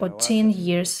 5 or 10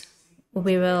 years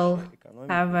we will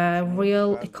have a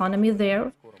real economy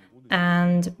there,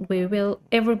 and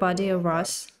everybody of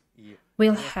us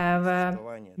will have a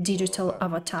digital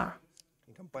avatar.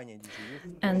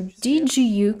 And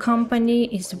DigiU company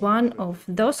is one of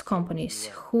those companies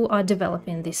who are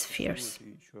developing these spheres.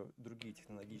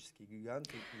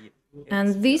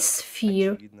 And this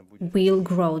sphere will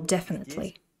grow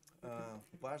definitely.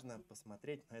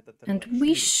 And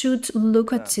we should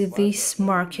look at this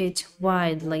market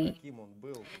widely.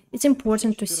 It's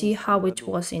important to see how it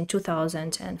was in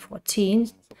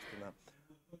 2014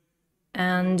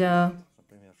 and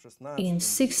in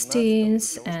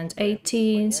 16th and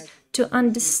 18th to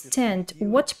understand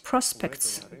what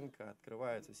prospects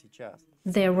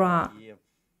there are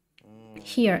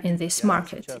here in this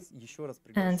market.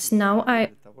 And now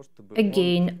I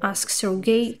again ask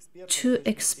Sergey to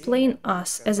explain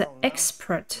us as an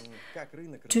expert,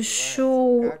 to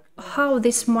show how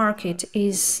this market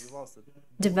is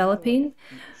developing,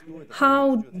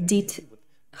 how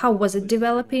was it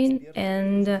developing,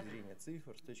 and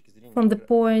from the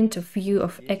point of view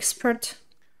of expert,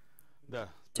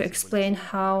 to explain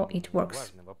how it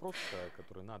works.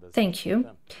 Thank you.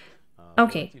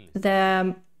 Okay,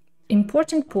 the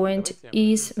important point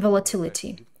is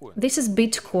volatility. This is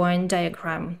Bitcoin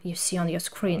diagram you see on your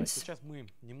screens.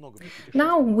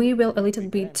 Now we will a little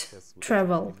bit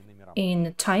travel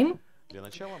in time.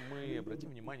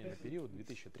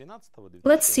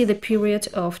 Let's see the period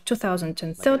of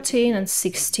 2013 and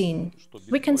 16.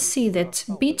 We can see that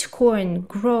Bitcoin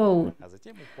grew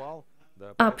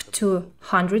up to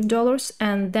 $100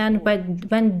 and then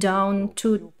went down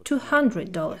to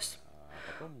 $200.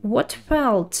 What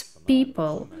felt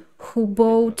people who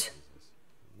bought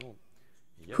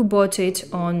it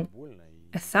on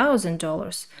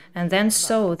 $1,000 and then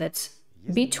saw that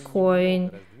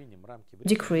Bitcoin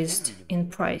decreased in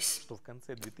price?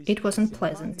 It wasn't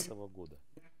pleasant.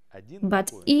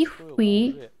 But if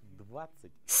we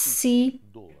see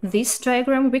this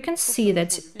diagram, we can see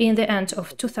that in the end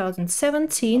of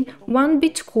 2017, one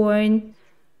Bitcoin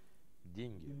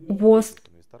worth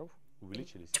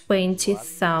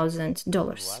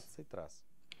 $20,000.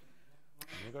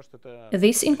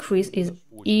 This increase is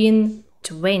in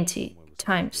 20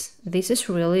 times. This is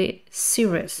really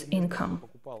serious income.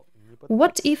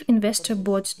 What if investor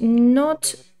bought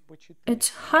not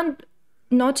at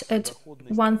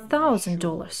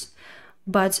 $1,000,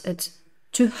 but at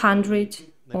 200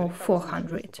 or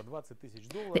 400?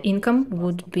 The income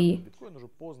would be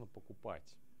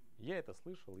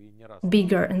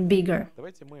bigger and bigger.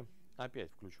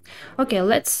 Okay,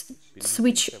 let's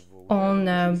switch on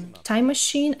a time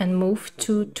machine and move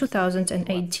to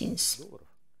 2018.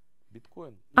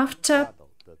 After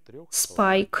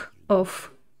spike of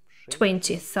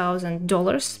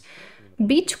 $20,000,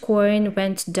 Bitcoin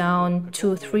went down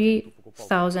to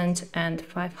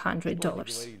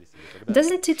 $3,500.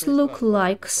 Doesn't it look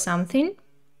like something?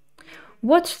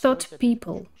 What thought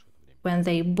people when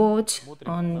they bought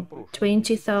on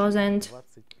 20,000?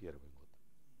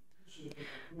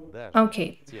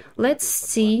 Okay, let's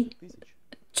see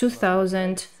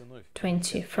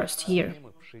 2021 year.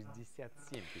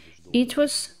 It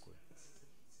was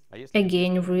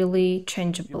again really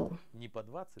changeable.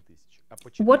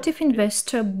 What if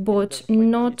investor bought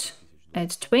not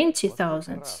at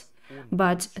 20,000,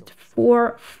 but at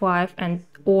 $4,000, $5,000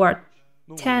 or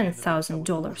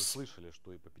 $10,000?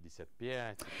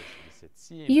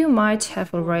 You might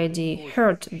have already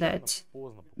heard that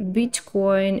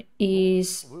Bitcoin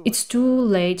it's too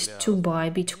late to buy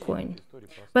Bitcoin.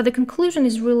 But the conclusion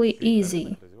is really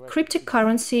easy.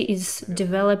 Cryptocurrency is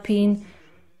developing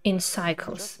in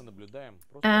cycles.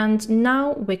 And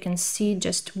now we can see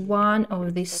just one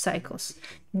of these cycles.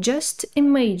 Just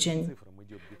imagine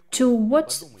to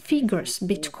what figures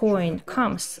Bitcoin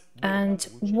comes and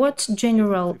what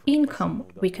general income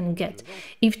we can get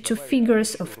if to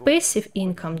figures of passive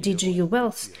income,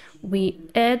 DigiU.Wealth, we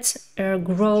add a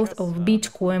growth of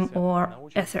Bitcoin or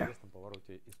Ether.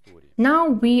 Now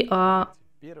we are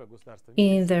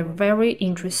in the very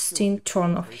interesting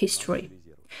turn of history.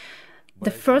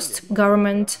 The first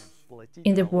government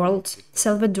in the world,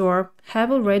 Salvador,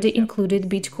 have already included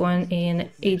Bitcoin in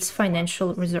its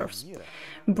financial reserves.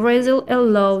 Brazil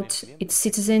allowed its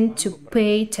citizens to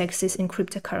pay taxes in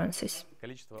cryptocurrencies.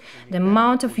 The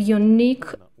amount of unique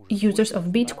users of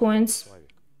Bitcoins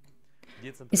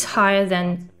is higher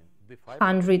than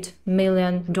 $100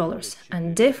 million,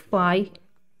 and DeFi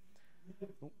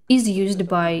is used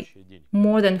by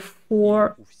more than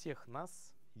 4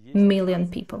 million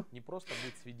people.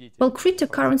 Well,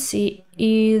 cryptocurrency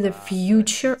is the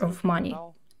future of money,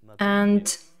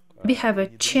 and we have a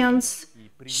chance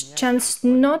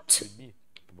not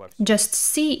just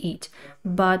see it,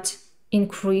 but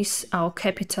increase our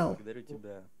capital.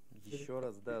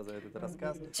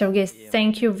 Sergey,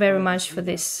 thank you very much for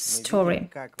this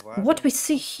story. What we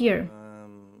see here,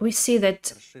 we see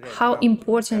that how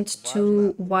important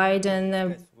to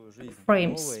widen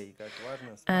frames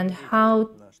and how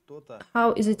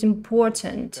is it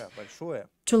important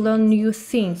to learn new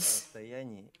things,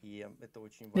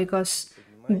 because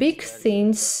big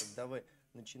things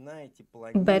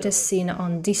better seen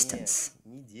on distance.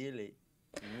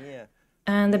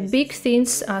 And the big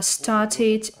things are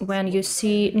started when you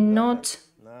see not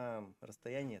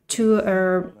to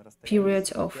a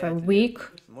period of a week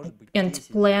and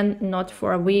plan not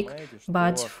for a week,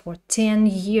 but for 10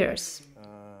 years.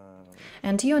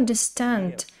 And you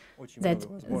understand that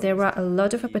there are a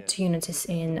lot of opportunities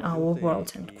in our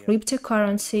world, and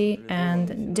cryptocurrency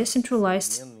and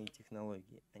decentralized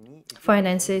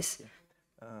finances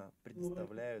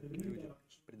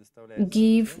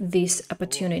give these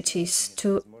opportunities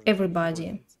to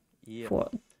everybody, for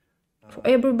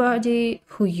everybody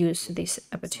who use these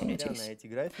opportunities.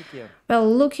 Well,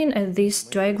 looking at these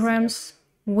diagrams,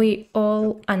 we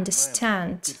all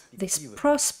understand these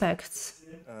prospects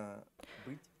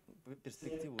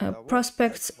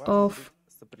of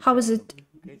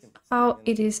how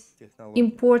it is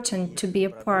important to be a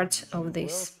part of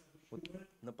this.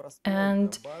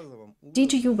 And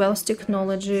DigiU.Wealth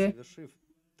technology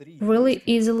really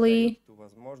easily,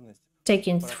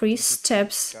 taking 3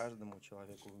 steps,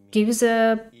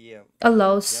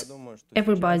 allows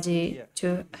everybody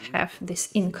to have this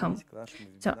income.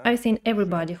 So I think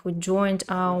everybody who joined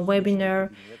our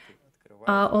webinar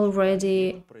are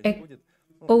already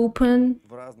open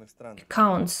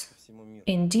accounts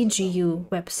in DigiU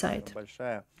website.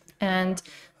 And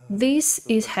this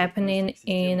is happening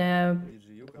in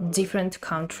different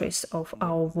countries of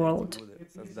our world.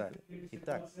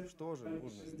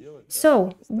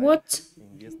 So, what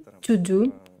to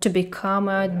do to become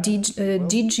a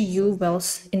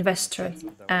DigiU.Wealth investor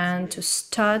and to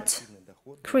start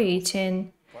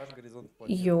creating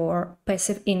your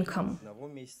passive income,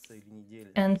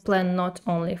 and plan not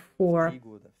only for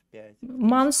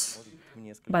months,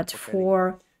 but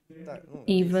for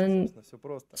even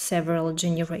several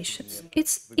generations.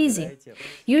 It's easy.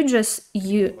 You just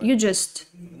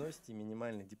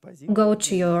go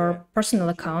to your personal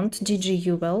account,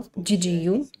 DigiU.Wealth,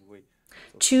 DigiU,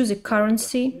 choose a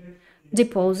currency,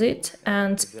 deposit,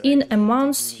 and in a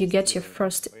month you get your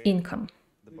first income.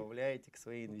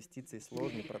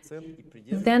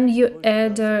 Then you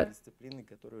add a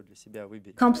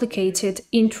complicated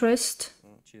interest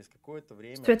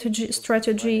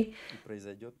strategy,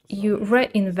 you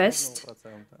reinvest,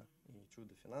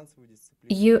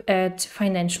 you add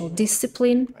financial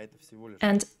discipline,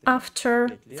 and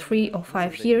after 3 or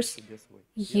 5 years,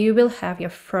 you will have your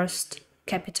first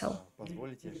capital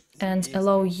and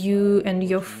allow you and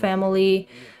your family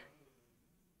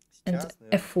and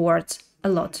afford a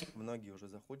lot.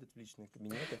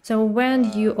 So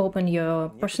when you open your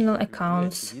personal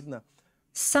accounts,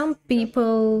 some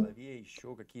people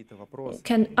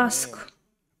can ask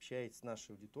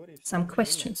some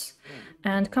questions,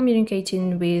 and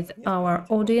communicating with our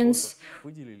audience,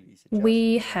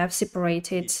 we have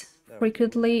separated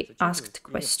frequently asked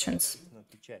questions.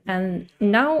 And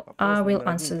now I will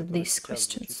answer these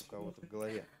questions.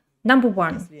 Number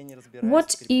 1,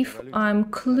 what if I'm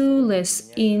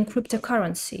clueless in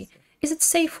cryptocurrency? Is it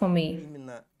safe for me?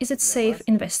 Is it safe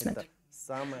investment?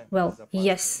 Well,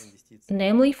 yes.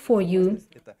 Namely, for you,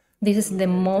 this is the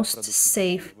most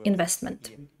safe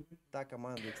investment,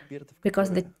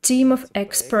 because the team of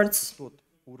experts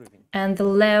and the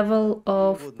level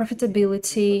of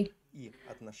profitability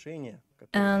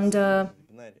and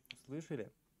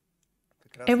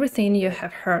everything you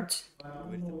have heard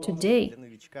today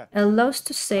allows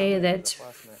to say that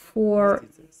for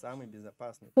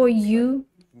you,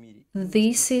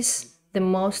 this is the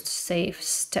most safe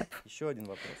step.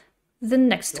 The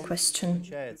next question: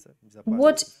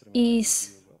 what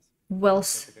is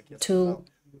wealth tool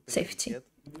safety?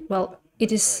 Well,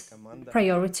 it is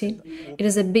priority, it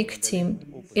is a big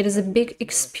team, it is a big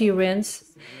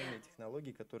experience,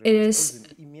 it is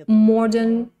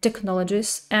modern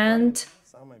technologies and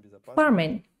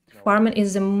farming. Farming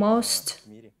is the most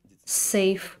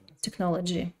safe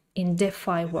technology in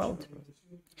DeFi world.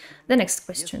 The next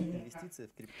question: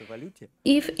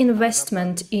 if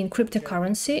investment in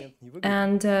cryptocurrency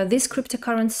and this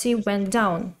cryptocurrency went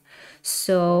down,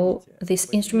 so this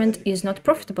instrument is not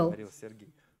profitable?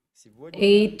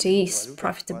 It is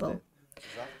profitable.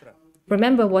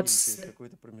 Remember what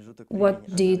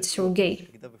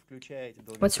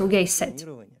Sergey said.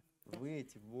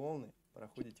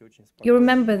 You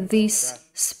remember these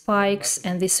spikes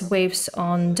and these waves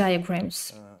on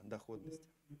diagrams.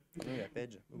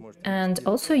 And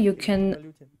also you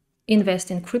can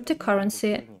invest in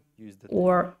cryptocurrency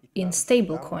or in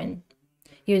stablecoin,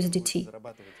 USDT.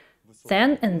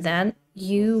 Then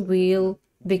you will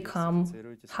become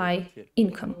high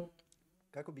income.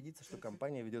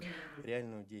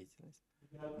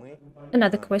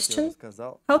 Another question: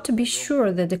 how to be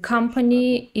sure that the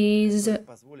company is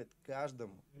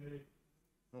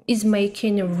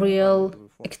making a real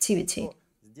activity?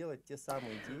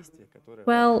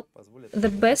 Well, the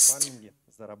best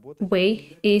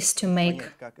way is to make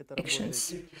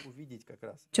actions,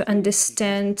 to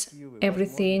understand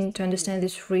everything, to understand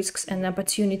these risks and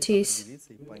opportunities,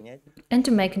 and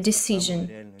to make a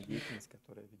decision,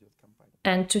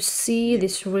 and to see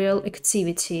this real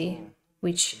activity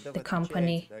which the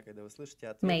company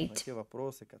made.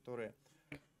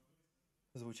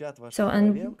 So,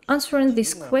 in answering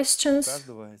these questions,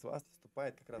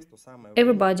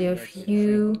 everybody of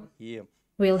you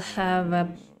will have a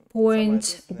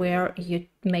point where you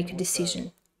make a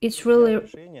decision. It's really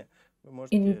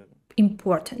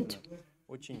important,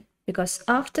 because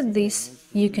after this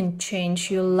you can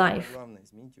change your life,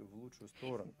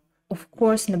 of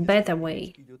course, in a better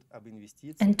way.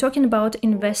 And talking about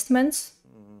investments,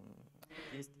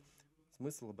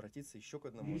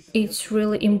 it's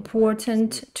really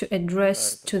important to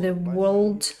address to the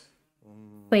world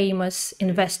famous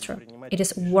investor. It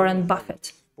is Warren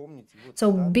Buffett.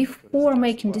 So before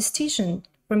making decision,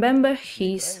 remember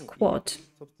his quote.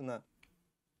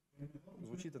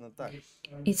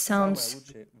 It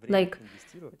sounds like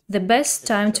the best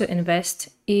time to invest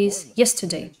is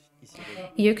yesterday.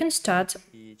 You can start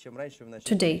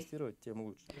today.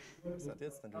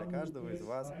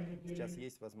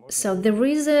 So there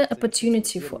is an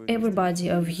opportunity for everybody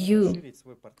of you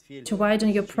to widen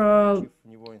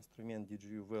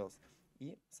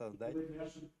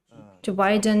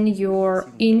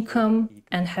your income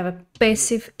and have a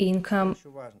passive income.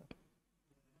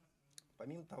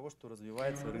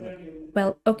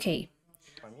 Well, okay.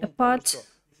 A part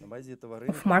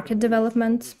of market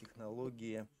development,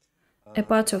 a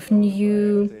part of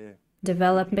new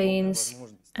developments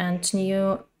and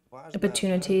new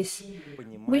opportunities,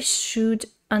 we should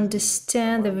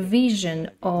understand the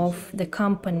vision of the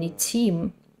company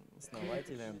team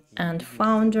and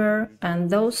founder and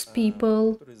those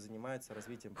people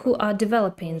who are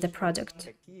developing the product.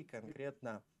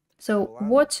 So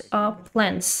what are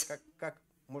plans?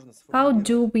 How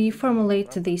do we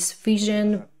formulate this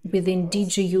vision within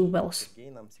DigiU.Wealth?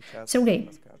 Sergey,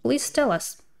 please tell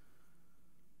us.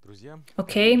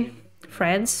 Okay,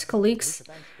 friends, colleagues,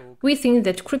 we think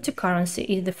that cryptocurrency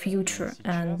is the future,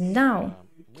 and now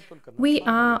we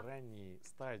have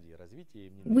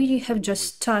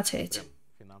just started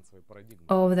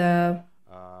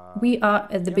we are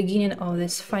at the beginning of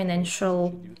this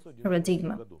financial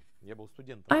paradigm.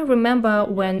 I remember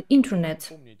when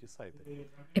internet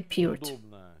appeared.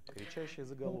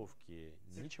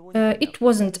 It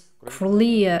wasn't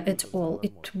clear at all,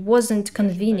 it wasn't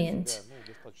convenient.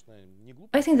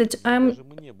 I think that I'm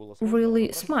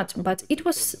really smart, but it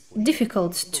was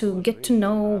difficult to get to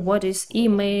know what is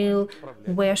email,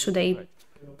 where should I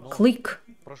click.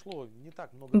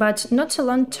 But not a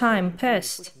long time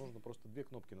passed,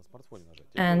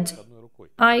 and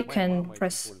I can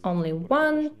press only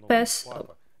one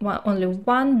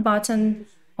button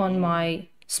on my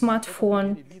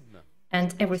smartphone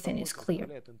and everything is clear.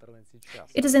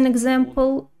 It is an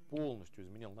example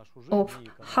of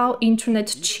how internet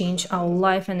changed our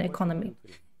life and economy.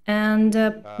 And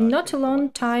not a long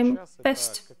time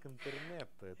passed.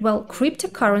 Well,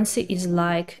 cryptocurrency is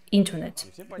like internet,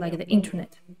 like the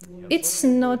internet. It's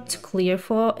not clear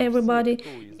for everybody,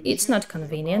 it's not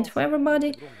convenient for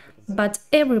everybody, but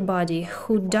everybody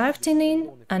who dived in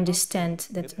understands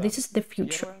that this is the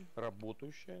future.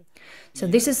 So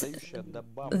this is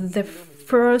the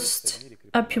first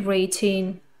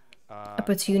operating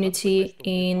opportunity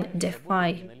in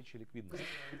DeFi.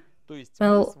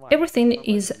 Well, everything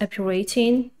is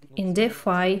operating in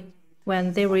DeFi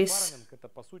when there is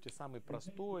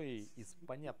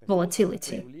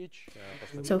volatility.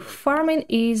 So farming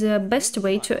is the best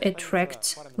way to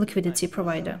attract liquidity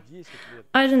provider.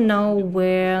 I don't know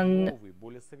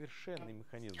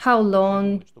how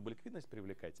long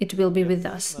it will be with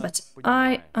us, but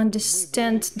I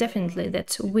understand definitely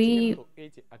that we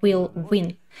will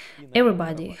win.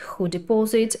 Everybody who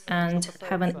deposits and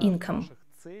have an income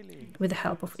with the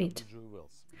help of it.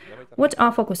 What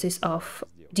are focuses of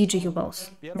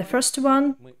DigiU.Wealth? The first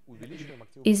one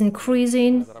is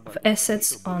increasing of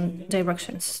assets on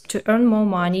directions to earn more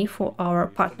money for our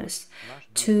partners,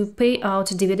 to pay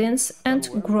out dividends and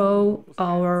grow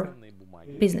our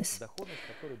business.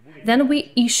 Then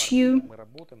we issue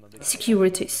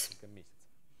securities.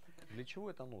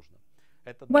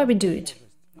 Why we do it?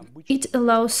 It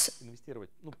allows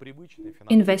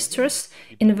investors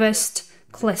invest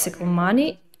classical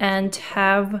money and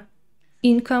have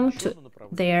income to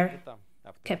their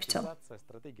capital.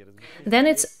 Then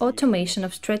it's automation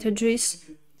of strategies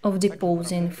of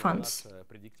depositing funds.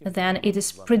 Then it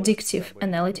is predictive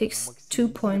analytics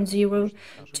 2.0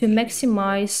 to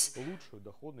maximize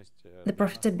the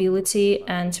profitability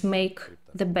and make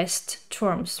the best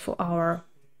terms for our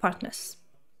partners.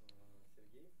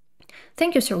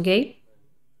 Thank you, Sergey,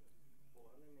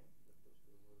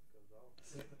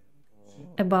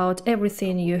 about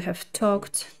everything you have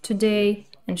talked today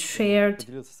and shared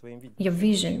your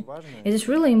vision. It is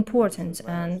really important,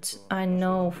 and I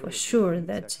know for sure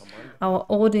that our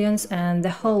audience and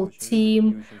the whole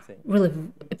team really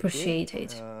appreciate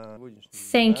it.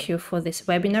 Thank you for this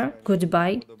webinar.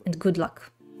 Goodbye and good luck.